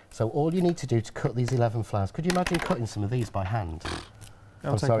 So all you need to do to cut these 11 flowers, could you imagine cutting some of these by hand?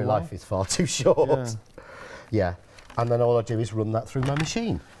 I'm sorry, life is far too short. Yeah. And then all I do is run that through my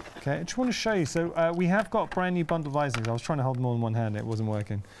machine. Okay, I just want to show you. So we have got a brand new bundle of Eyes Inks. I was trying to hold them all in one hand, it wasn't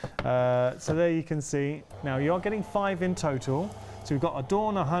working. So there you can see. Now you're getting 5 in total. So we've got a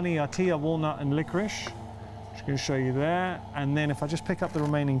dawn, a honey, a tea, a walnut, and licorice. Just going to show you there. And then if I just pick up the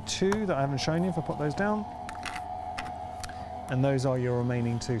remaining 2 that I haven't shown you, if I put those down. And those are your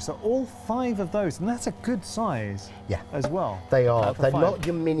remaining 2. So all 5 of those, and that's a good size as well. They are. They're not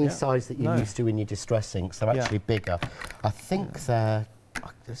your mini size that you're used to in your distress inks. They're actually bigger. I think they're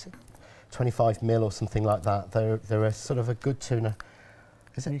 25 mil or something like that. They're a sort of a good tuner.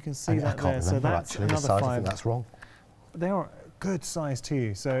 Is it? You can see that I can't there. So that's actually, another the size, 5. I think that's wrong. They are good size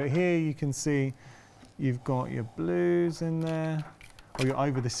too. So here you can see you've got your blues in there, or your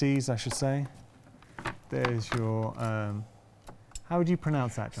over the seas, I should say. There's your... how would you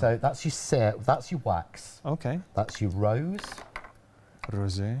pronounce that, John? So that's your wax. Okay. That's your rose.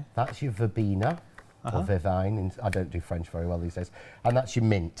 Rosé. That's your verbena, or vervine. And I don't do French very well these days. And that's your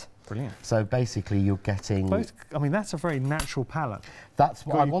mint. Brilliant. So basically you're getting... Both, I mean, that's a very natural palette. That's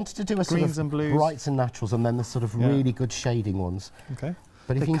what I wanted to do, a sort of and blues. brights and naturals, and then the sort of really good shading ones. Okay.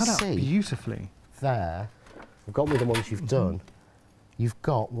 But if you can cut see... out beautifully. There, I've gone with the ones you've done. You've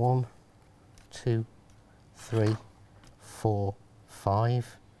got 1, 2, 3, 4,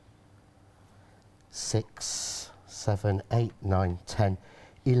 5, 6, 7, 8, 9, 10,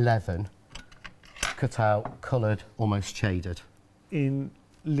 11 cut out, coloured, almost shaded. In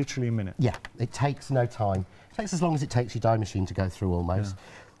literally a minute? Yeah, it takes no time. It takes as long as it takes your die machine to go through almost.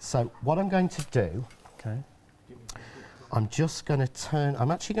 So what I'm going to do, I'm just going to turn,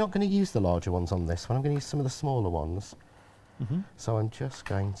 I'm actually not going to use the larger ones on this one, I'm going to use some of the smaller ones. So I'm just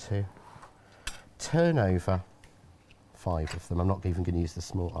going to turn over 5 of them. I'm not even going to use the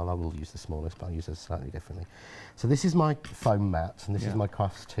small, I will use the smallest, but I'll use it slightly differently. So this is my foam mat, and this is my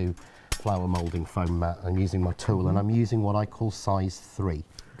Crafts 2 flower moulding foam mat. I'm using my tool, and I'm using what I call size 3.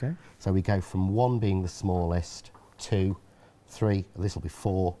 Okay. So we go from 1 being the smallest, 2, 3, this will be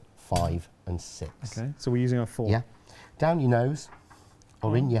 4, 5 and 6. Okay, so we're using our 4. Yeah. Down your nose,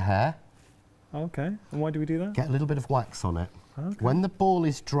 or in your hair. Okay, and why do we do that? Get a little bit of wax on it. Okay. When the ball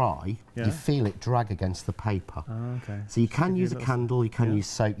is dry, Yeah. you feel it drag against the paper. Okay. So you can Give use you a a little- candle, you can yeah. use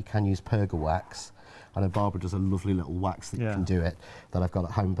soap, you can use perga wax. I know Barbara does a lovely little wax that you Yeah. can do it, that I've got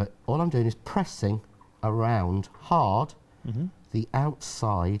at home. But all I'm doing is pressing around hard the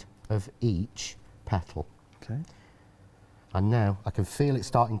outside of each petal. Okay. And now I can feel it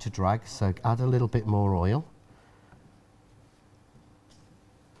starting to drag, so add a little bit more oil.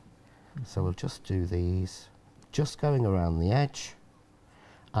 So we'll just do these, just going around the edge,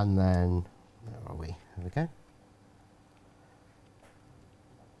 and then, where are we? There we go.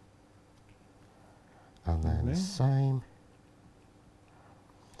 And then the same.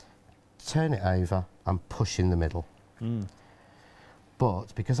 Turn it over and push in the middle.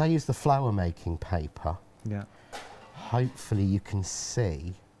 But because I use the flower making paper, Yeah. hopefully you can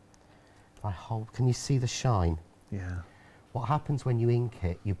see, if I hold, can you see the shine? Yeah. What happens when you ink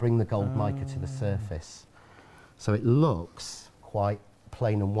it, you bring the gold mica to the surface. So it looks quite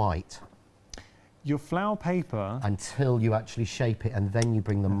plain and white Your flower paper, until you actually shape it, and then you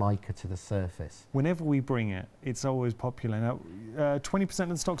bring the mica to the surface. whenever we bring it, it's always popular. Now, 20% of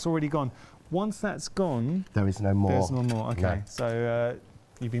the stock's already gone. Once that's gone, There is no more. there's no more. Okay, No. so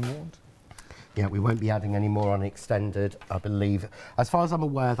you've been warned. Yeah, we won't be adding any more on extended, I believe. As far as I'm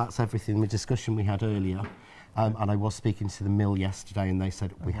aware, that's everything. The discussion we had earlier, and I was speaking to the mill yesterday, and they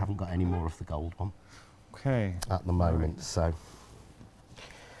said we haven't got any more of the gold one Okay. at the moment. So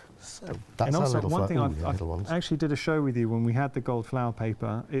that's And our also, little one thing little ones. I actually did a show with you when we had the gold flower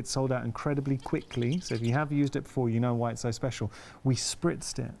paper. It sold out incredibly quickly. So if you have used it before, you know why it's so special. We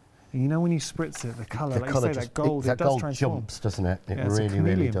spritzed it. And you know when you spritz it, the colour, like you say, that gold, it does gold transform. jumps, doesn't it? It Yeah, it's a really,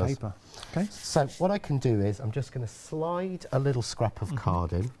 really chameleon does. paper. Okay. So what I can do is I'm just going to slide a little scrap of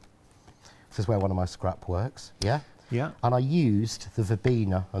card in. This is where one of my scrap works, yeah? Yeah. And I used the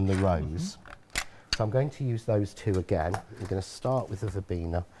verbena and the rose. So I'm going to use those two again. I'm going to start with the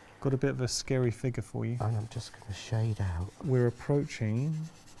verbena, Got a bit of a scary figure for you. and I'm just going to shade out. We're approaching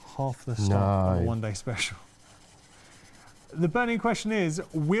half the stock of a No. one-day special. The burning question is,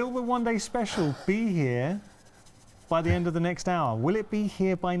 will the one-day special be here by the end of the next hour? Will it be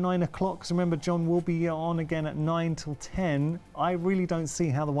here by 9 o'clock? Because remember, John will be on again at 9 till 10. I really don't see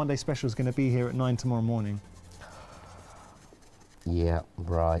how the one-day special is going to be here at 9 tomorrow morning. Yeah,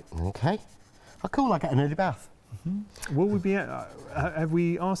 right, okay. Oh, cool, I get an early bath. Will we be? Have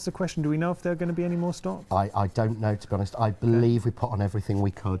we asked the question? Do we know if there are going to be any more stock? I don't know, to be honest. I believe we put on everything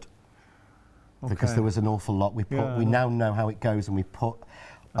we could. Because Okay. there was an awful lot. We now know how it goes, and we put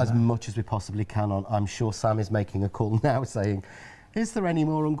as much as we possibly can on. I'm sure Sam is making a call now saying, is there any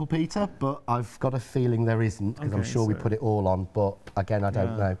more, Uncle Peter? But I've got a feeling there isn't, because I'm Okay, sure we so- put it all on, but again, I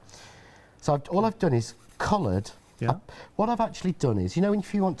don't know. So all I've done is coloured. Yeah. What I've actually done is, you know,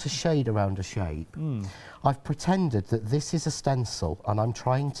 if you want to shade around a shape, I've pretended that this is a stencil, and I'm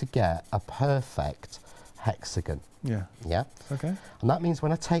trying to get a perfect hexagon. Yeah. Yeah? Okay. And that means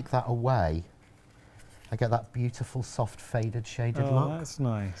when I take that away, I get that beautiful, soft, faded, shaded Oh, look, that's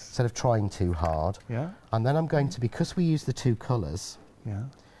nice. instead of trying too hard. Yeah. And then I'm going to, because we use the two colours, Yeah.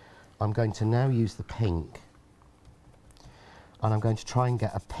 I'm going to now use the pink. And I'm going to try and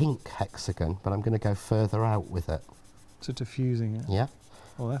get a pink hexagon, but I'm going to go further out with it. So diffusing it. Yeah?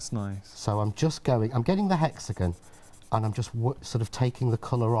 Oh, that's nice. So I'm just going, I'm getting the hexagon, and I'm just sort of taking the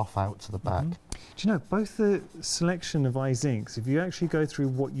colour off out to the back. Do you know, both the selection of eyes inks, if you actually go through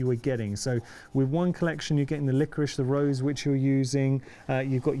what you were getting, so with one collection you're getting the licorice, the rose, which you're using,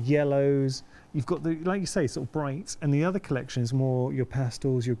 you've got yellows, you've got the, like you say, sort of bright, and the other collection is more your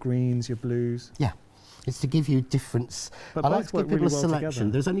pastels, your greens, your blues. Yeah. It's to give you difference. But I like both to give work people really a well selection.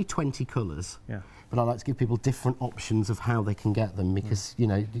 together. There's only 20 colours. Yeah. But I like to give people different options of how they can get them, because, you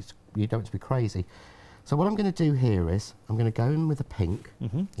know, you don't have to be crazy. So what I'm going to do here is, I'm going to go in with a pink,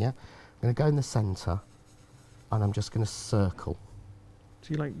 yeah? I'm going to go in the centre, and I'm just going to circle.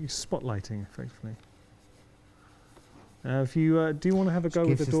 Do you like you spotlighting, effectively? If you do you want to have a go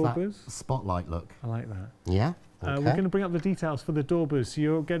with the Gives us Daubers? that spotlight look. I like that. Yeah? We're Okay. going to bring up the details for the Daubers. So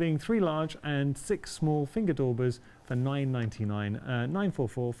you're getting 3 large and 6 small finger Daubers for $9.99.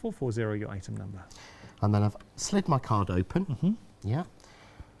 944-440, your item number. And then I've slid my card open. Yeah.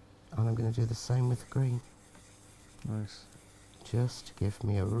 And I'm going to do the same with the green. Nice. just to give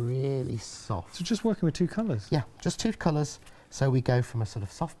me a really soft. So just working with 2 colours? Yeah, just 2 colours. So we go from a sort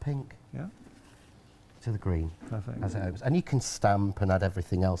of soft pink to the green. Perfect. As it opens. And you can stamp and add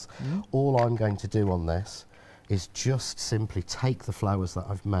everything else. All I'm going to do on this is just simply take the flowers that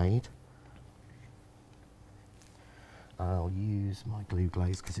I've made. I'll use my glue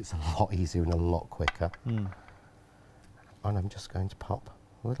glaze because it's a lot easier and a lot quicker. And I'm just going to pop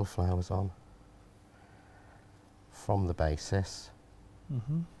little flowers on from the basis.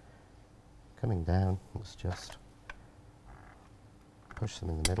 Coming down, let's just push them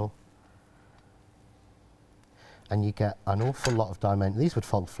in the middle. And you get an awful lot of dimension. These would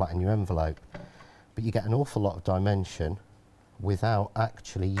fold flat in your envelope, but you get an awful lot of dimension without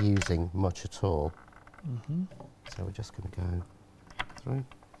actually using much at all. So we're just going to go through.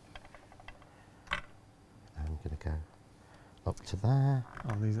 I'm going to go up to there.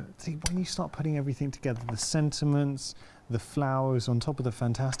 Oh, see, when you start putting everything together, the sentiments, the flowers on top of the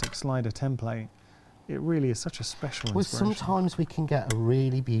fantastic slider template, it really is such a special inspiration. Well, sometimes we can get a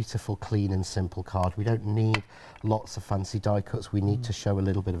really beautiful, clean and simple card. We don't need lots of fancy die cuts. We need to show a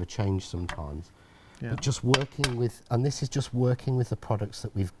little bit of a change sometimes. But just working with, and this is just working with the products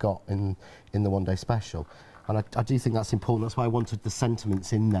that we've got in the One Day Special. And I do think that's important. That's why I wanted the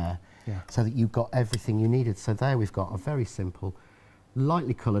sentiments in there, so that you've got everything you needed. So there we've got a very simple,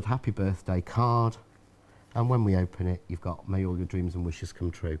 lightly coloured happy birthday card. And when we open it, you've got may all your dreams and wishes come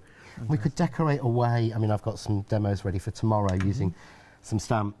true. We could decorate away. I mean, I've got some demos ready for tomorrow using some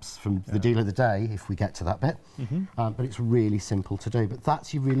stamps from the deal of the day, if we get to that bit. But it's really simple to do. But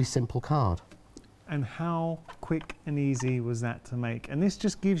that's your really simple card. And how quick and easy was that to make? And this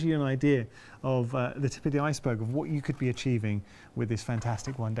just gives you an idea of the tip of the iceberg of what you could be achieving with this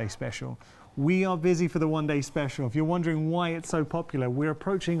fantastic One Day Special. We are busy for the One Day Special. If you're wondering why it's so popular, we're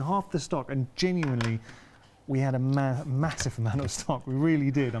approaching half the stock, and genuinely, we had a massive amount of stock. We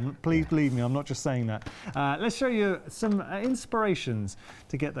really did. Please believe me, I'm not just saying that. Let's show you some inspirations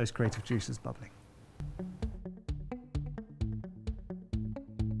to get those creative juices bubbling.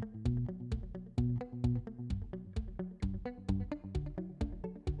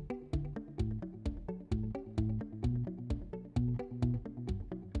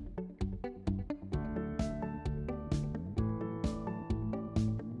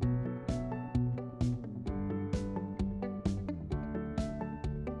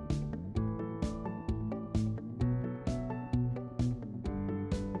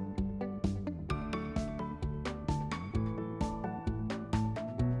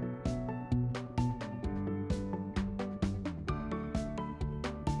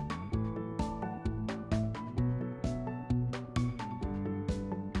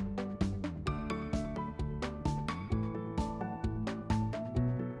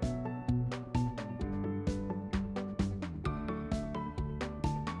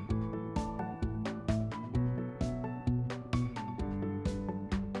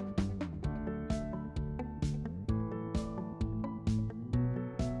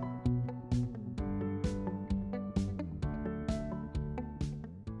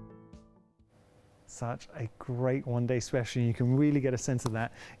 Such a great One Day Special. You can really get a sense of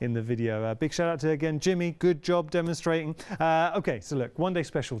that in the video. Big shout out to, again, Jimmy. Good job demonstrating. Okay, so look, One Day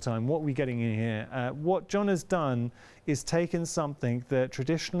Special time. What are we getting in here? What John has done is taken something that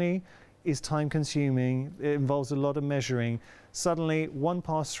traditionally is time consuming. It involves a lot of measuring. Suddenly, one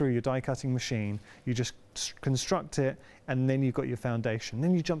pass through your die cutting machine, you just construct it, and then you've got your foundation.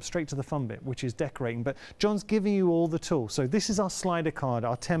 Then you jump straight to the fun bit, which is decorating. But John's giving you all the tools. So this is our slider card,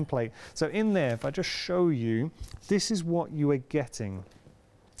 our template. So in there, if I just show you, this is what you are getting.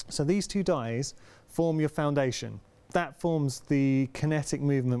 So these 2 dies form your foundation. That forms the kinetic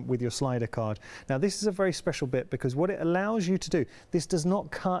movement with your slider card. Now this is a very special bit because what it allows you to do, this does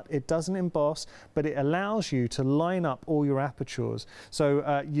not cut, it doesn't emboss, but it allows you to line up all your apertures.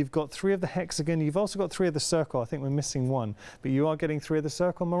 So you've got 3 of the hexagon, you've also got 3 of the circle. I think we're missing 1, but you are getting 3 of the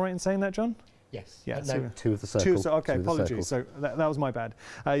circle. Am I right in saying that, John? Yes. Yeah, no, 2 of the circle. Okay, apologies. So that was my bad.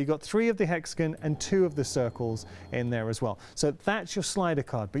 You've got 3 of the hexagon and 2 of the circles in there as well. So that's your slider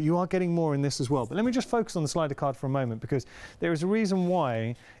card, but you are getting more in this as well. But let me just focus on the slider card for a moment because there is a reason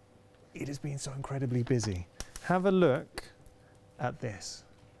why it has been so incredibly busy. Have a look at this.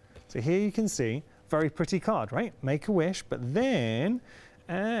 So here you can see, very pretty card, right? Make a wish, but then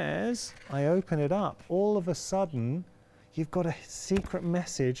as I open it up, all of a sudden, you've got a secret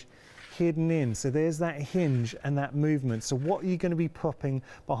message hidden in. So there's that hinge and that movement. So what are you going to be popping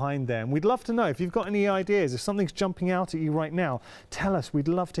behind there? And we'd love to know if you've got any ideas, if something's jumping out at you right now, tell us. We'd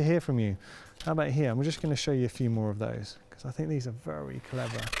love to hear from you. How about here? I'm just going to show you a few more of those because I think these are very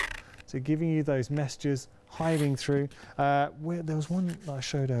clever. So giving you those messages, hiding through. There was one that I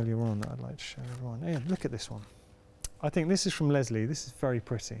showed earlier on that I'd like to show everyone. Yeah, look at this one. I think this is from Leslie. This is very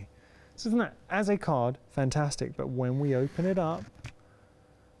pretty. So isn't that, as a card, fantastic, but when we open it up,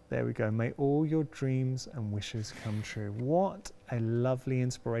 there we go. May all your dreams and wishes come true. What a lovely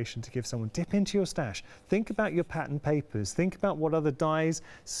inspiration to give someone. Dip into your stash. Think about your pattern papers. Think about what other dies,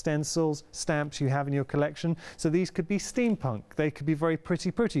 stencils, stamps you have in your collection. So these could be steampunk. They could be very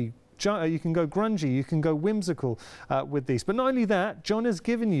pretty. You can go grungy, you can go whimsical with these. But not only that, John has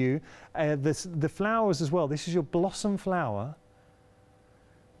given you the flowers as well. This is your blossom flower.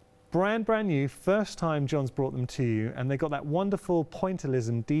 Brand new, first time John's brought them to you, and they got that wonderful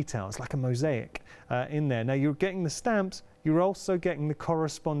pointillism detail. It's like a mosaic in there. Now you're getting the stamps, you're also getting the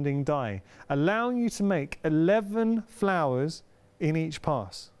corresponding die, allowing you to make 11 flowers in each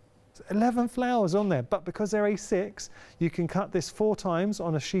pass. So 11 flowers on there, but because they're A6, you can cut this 4 times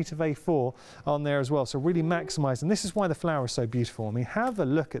on a sheet of A4 on there as well. So really maximise, and this is why the flower is so beautiful. I mean, have a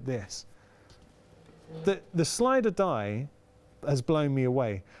look at this. The slider die has blown me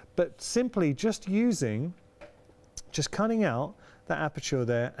away, but simply just cutting out that aperture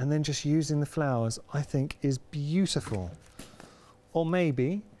there and then just using the flowers, I think is beautiful. Or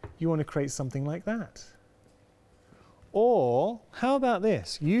maybe you want to create something like that. Or how about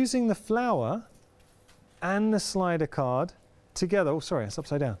this, using the flower and the slider card together. Oh, sorry, it's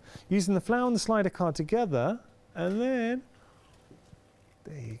upside down. Using the flower and the slider card together, and then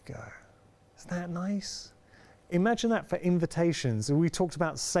there you go. Isn't that nice? Imagine that for invitations. We talked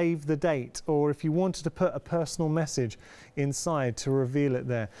about save the date, or if you wanted to put a personal message inside to reveal it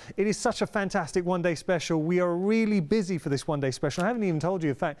there. It is such a fantastic one-day special. We are really busy for this one-day special. I haven't even told you,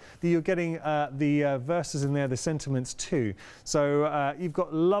 in fact, that you're getting the verses in there, the sentiments too. So you've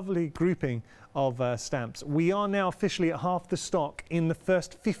got lovely grouping of stamps. We are now officially at half the stock in the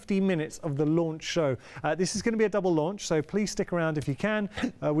first 50 minutes of the launch show. This is going to be a double launch, so please stick around if you can.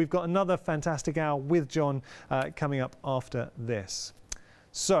 We've got another fantastic hour with John coming up after this.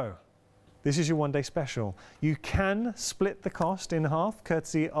 So this is your one-day special. You can split the cost in half,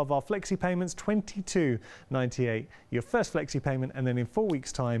 courtesy of our flexi payments, $22.98. Your first flexi payment, and then in 4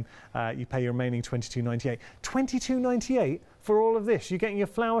 weeks' time, you pay your remaining $22.98. $22.98 for all of this. You're getting your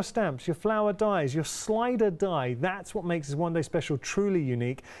flower stamps, your flower dies, your slider die. That's what makes this one-day special truly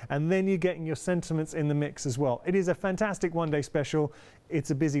unique. And then you're getting your sentiments in the mix as well. It is a fantastic one-day special.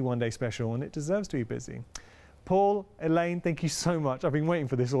 It's a busy one-day special, and it deserves to be busy. Paul, Elaine, thank you so much. I've been waiting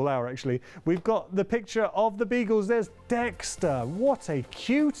for this all hour, actually. We've got the picture of the beagles. There's Dexter. What a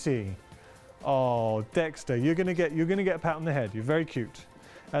cutie. Oh, Dexter, you're gonna get a pat on the head. You're very cute.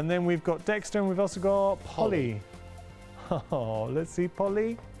 And then we've got Dexter, and we've also got Polly. Oh, let's see,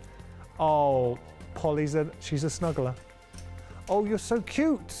 Polly. Oh, she's a snuggler. Oh, you're so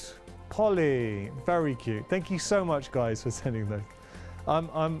cute, Polly. Very cute. Thank you so much, guys, for sending those.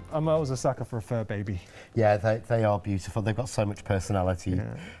 I'm always a sucker for a fur baby. Yeah, they are beautiful. They've got so much personality.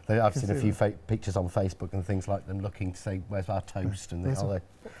 Yeah. I've seen a few pictures on Facebook and things like them looking to say, "Where's our toast?" And they're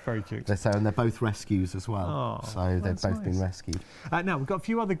very cute. And they're both rescues as well. Oh, so they've both been rescued. Now we've got a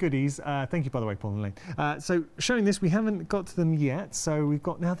few other goodies. Thank you, by the way, Paul and Elaine. So showing this, we haven't got to them yet. So we've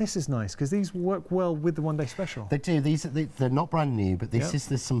got now. This is nice because these work well with the one-day special. They do. They're not brand new, but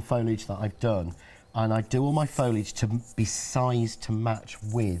there's some foliage that I've done. And I do all my foliage to be sized to match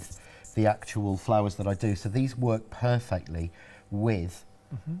with the actual flowers that I do. So these work perfectly with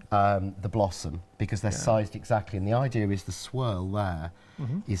the blossom because they're sized exactly. And the idea is the swirl there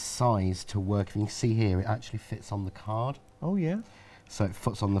is sized to work. And you can see here, it actually fits on the card. Oh, yeah. So it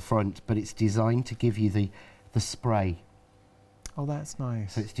fits on the front, but it's designed to give you the spray. Oh, that's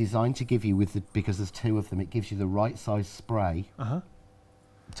nice. So it's designed to give you, because there's 2 of them, it gives you the right size spray.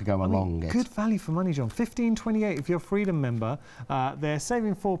 To go along it. Good value for money, John. $15.28 if you're a Freedom member. They're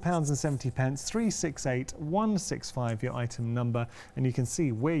saving £4.70. 368165 your item number, and you can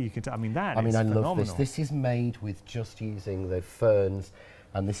see where you can. I mean, that is phenomenal. I love this. This is made with just using the ferns,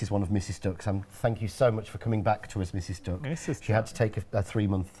 and this is one of Mrs. Duck's. And thank you so much for coming back to us, Mrs. Duck. She had to take a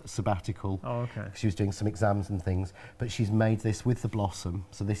 3-month sabbatical. Oh, okay. She was doing some exams and things, but she's made this with the blossom.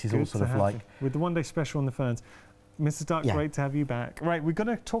 So this is all sort of like with the one-day special on the ferns. Mrs. Duck, great to have you back. Right, we're going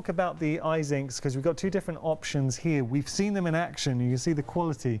to talk about the eyes inks because we've got 2 different options here. We've seen them in action. You can see the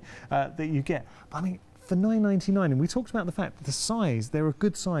quality that you get. I mean, for $9.99, and we talked about the fact that the size, they're a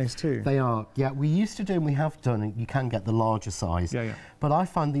good size too. They are, yeah. We used to do, and we have done, and you can get the larger size. Yeah, yeah. But I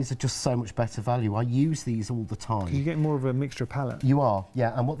find these are just so much better value. I use these all the time. You get more of a mixture palette. You are,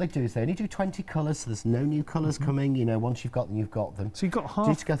 yeah. And what they do is they only do 20 colours, so there's no new colours coming. You know, once you've got them, you've got them. So you've got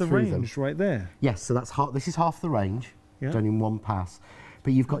half the range right there. Yes, so that's this is half the range, done in one pass.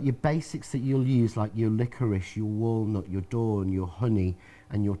 But you've got your basics that you'll use, like your licorice, your walnut, your dawn, your honey,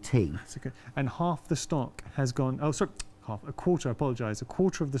 and your tea. That's okay. And half the stock has gone. Oh, sorry. A quarter, I apologise, a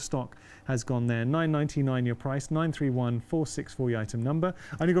quarter of the stock has gone there. £9.99 your price, 931464 your item number.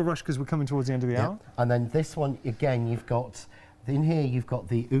 I only got to rush because we're coming towards the end of the hour. And then this one, again, you've got, in here you've got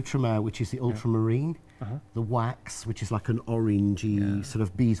the Outremer, which is the ultramarine, the wax, which is like an orangey sort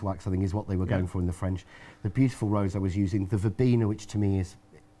of beeswax, I think is what they were going for in the French. The beautiful rose I was using, the verbena, which to me is,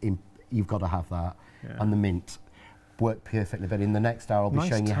 you've got to have that, and the mint. Work perfectly, but in the next hour I'll be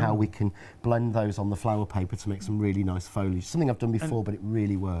showing you how we can blend those on the flower paper to make some really nice foliage. Something I've done before, but it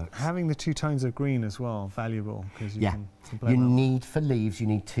really works. Having the 2 tones of green as well, valuable, because you can you need, for leaves, you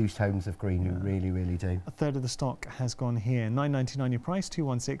need 2 tones of green, you really, really do. A third of the stock has gone here. £9.99 your price,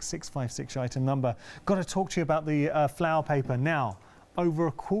 216656 your item number. Got to talk to you about the flower paper now. Over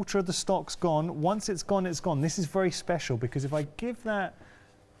a quarter of the stock's gone. Once it's gone, it's gone. This is very special because if I give that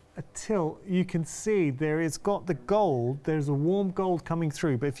a tilt, you can see there is got the gold. There's a warm gold coming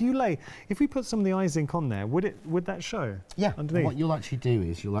through. But if we put some of the eye zinc on there, would that show? Yeah. Underneath? What you'll actually do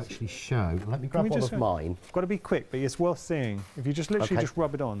is you'll actually show. Let me grab one of mine. Got to be quick, but it's worth seeing. If you just literally just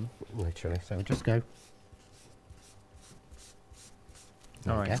rub it on. Literally. So just go.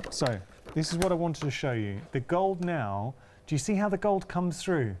 All right. So this is what I wanted to show you. The gold now. Do you see how the gold comes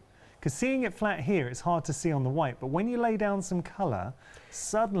through? Because seeing it flat here, it's hard to see on the white. But when you lay down some colour,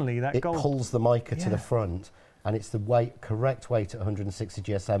 suddenly that gold... It pulls the mica to the front, and it's the correct weight at 160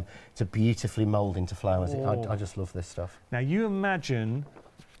 GSM to beautifully mould into flowers. I just love this stuff. Now, you imagine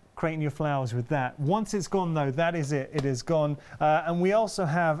creating your flowers with that. Once it's gone, though, that is it. It is gone. And we also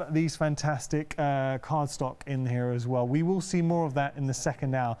have these fantastic cardstock in here as well. We will see more of that in the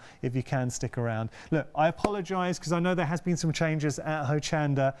second hour if you can stick around. Look, I apologise because I know there has been some changes at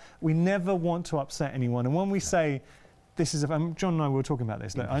Hochanda. We never want to upset anyone. And when we say this is, John and I were talking about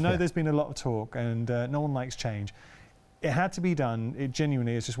this. Look, I know there's been a lot of talk and no one likes change. It had to be done. It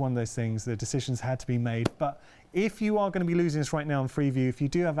genuinely is just one of those things. The decisions had to be made. But if you are going to be losing this right now on Freeview, if you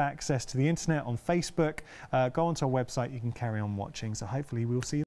do have access to the internet on Facebook, go onto our website. You can carry on watching. So hopefully we'll see you.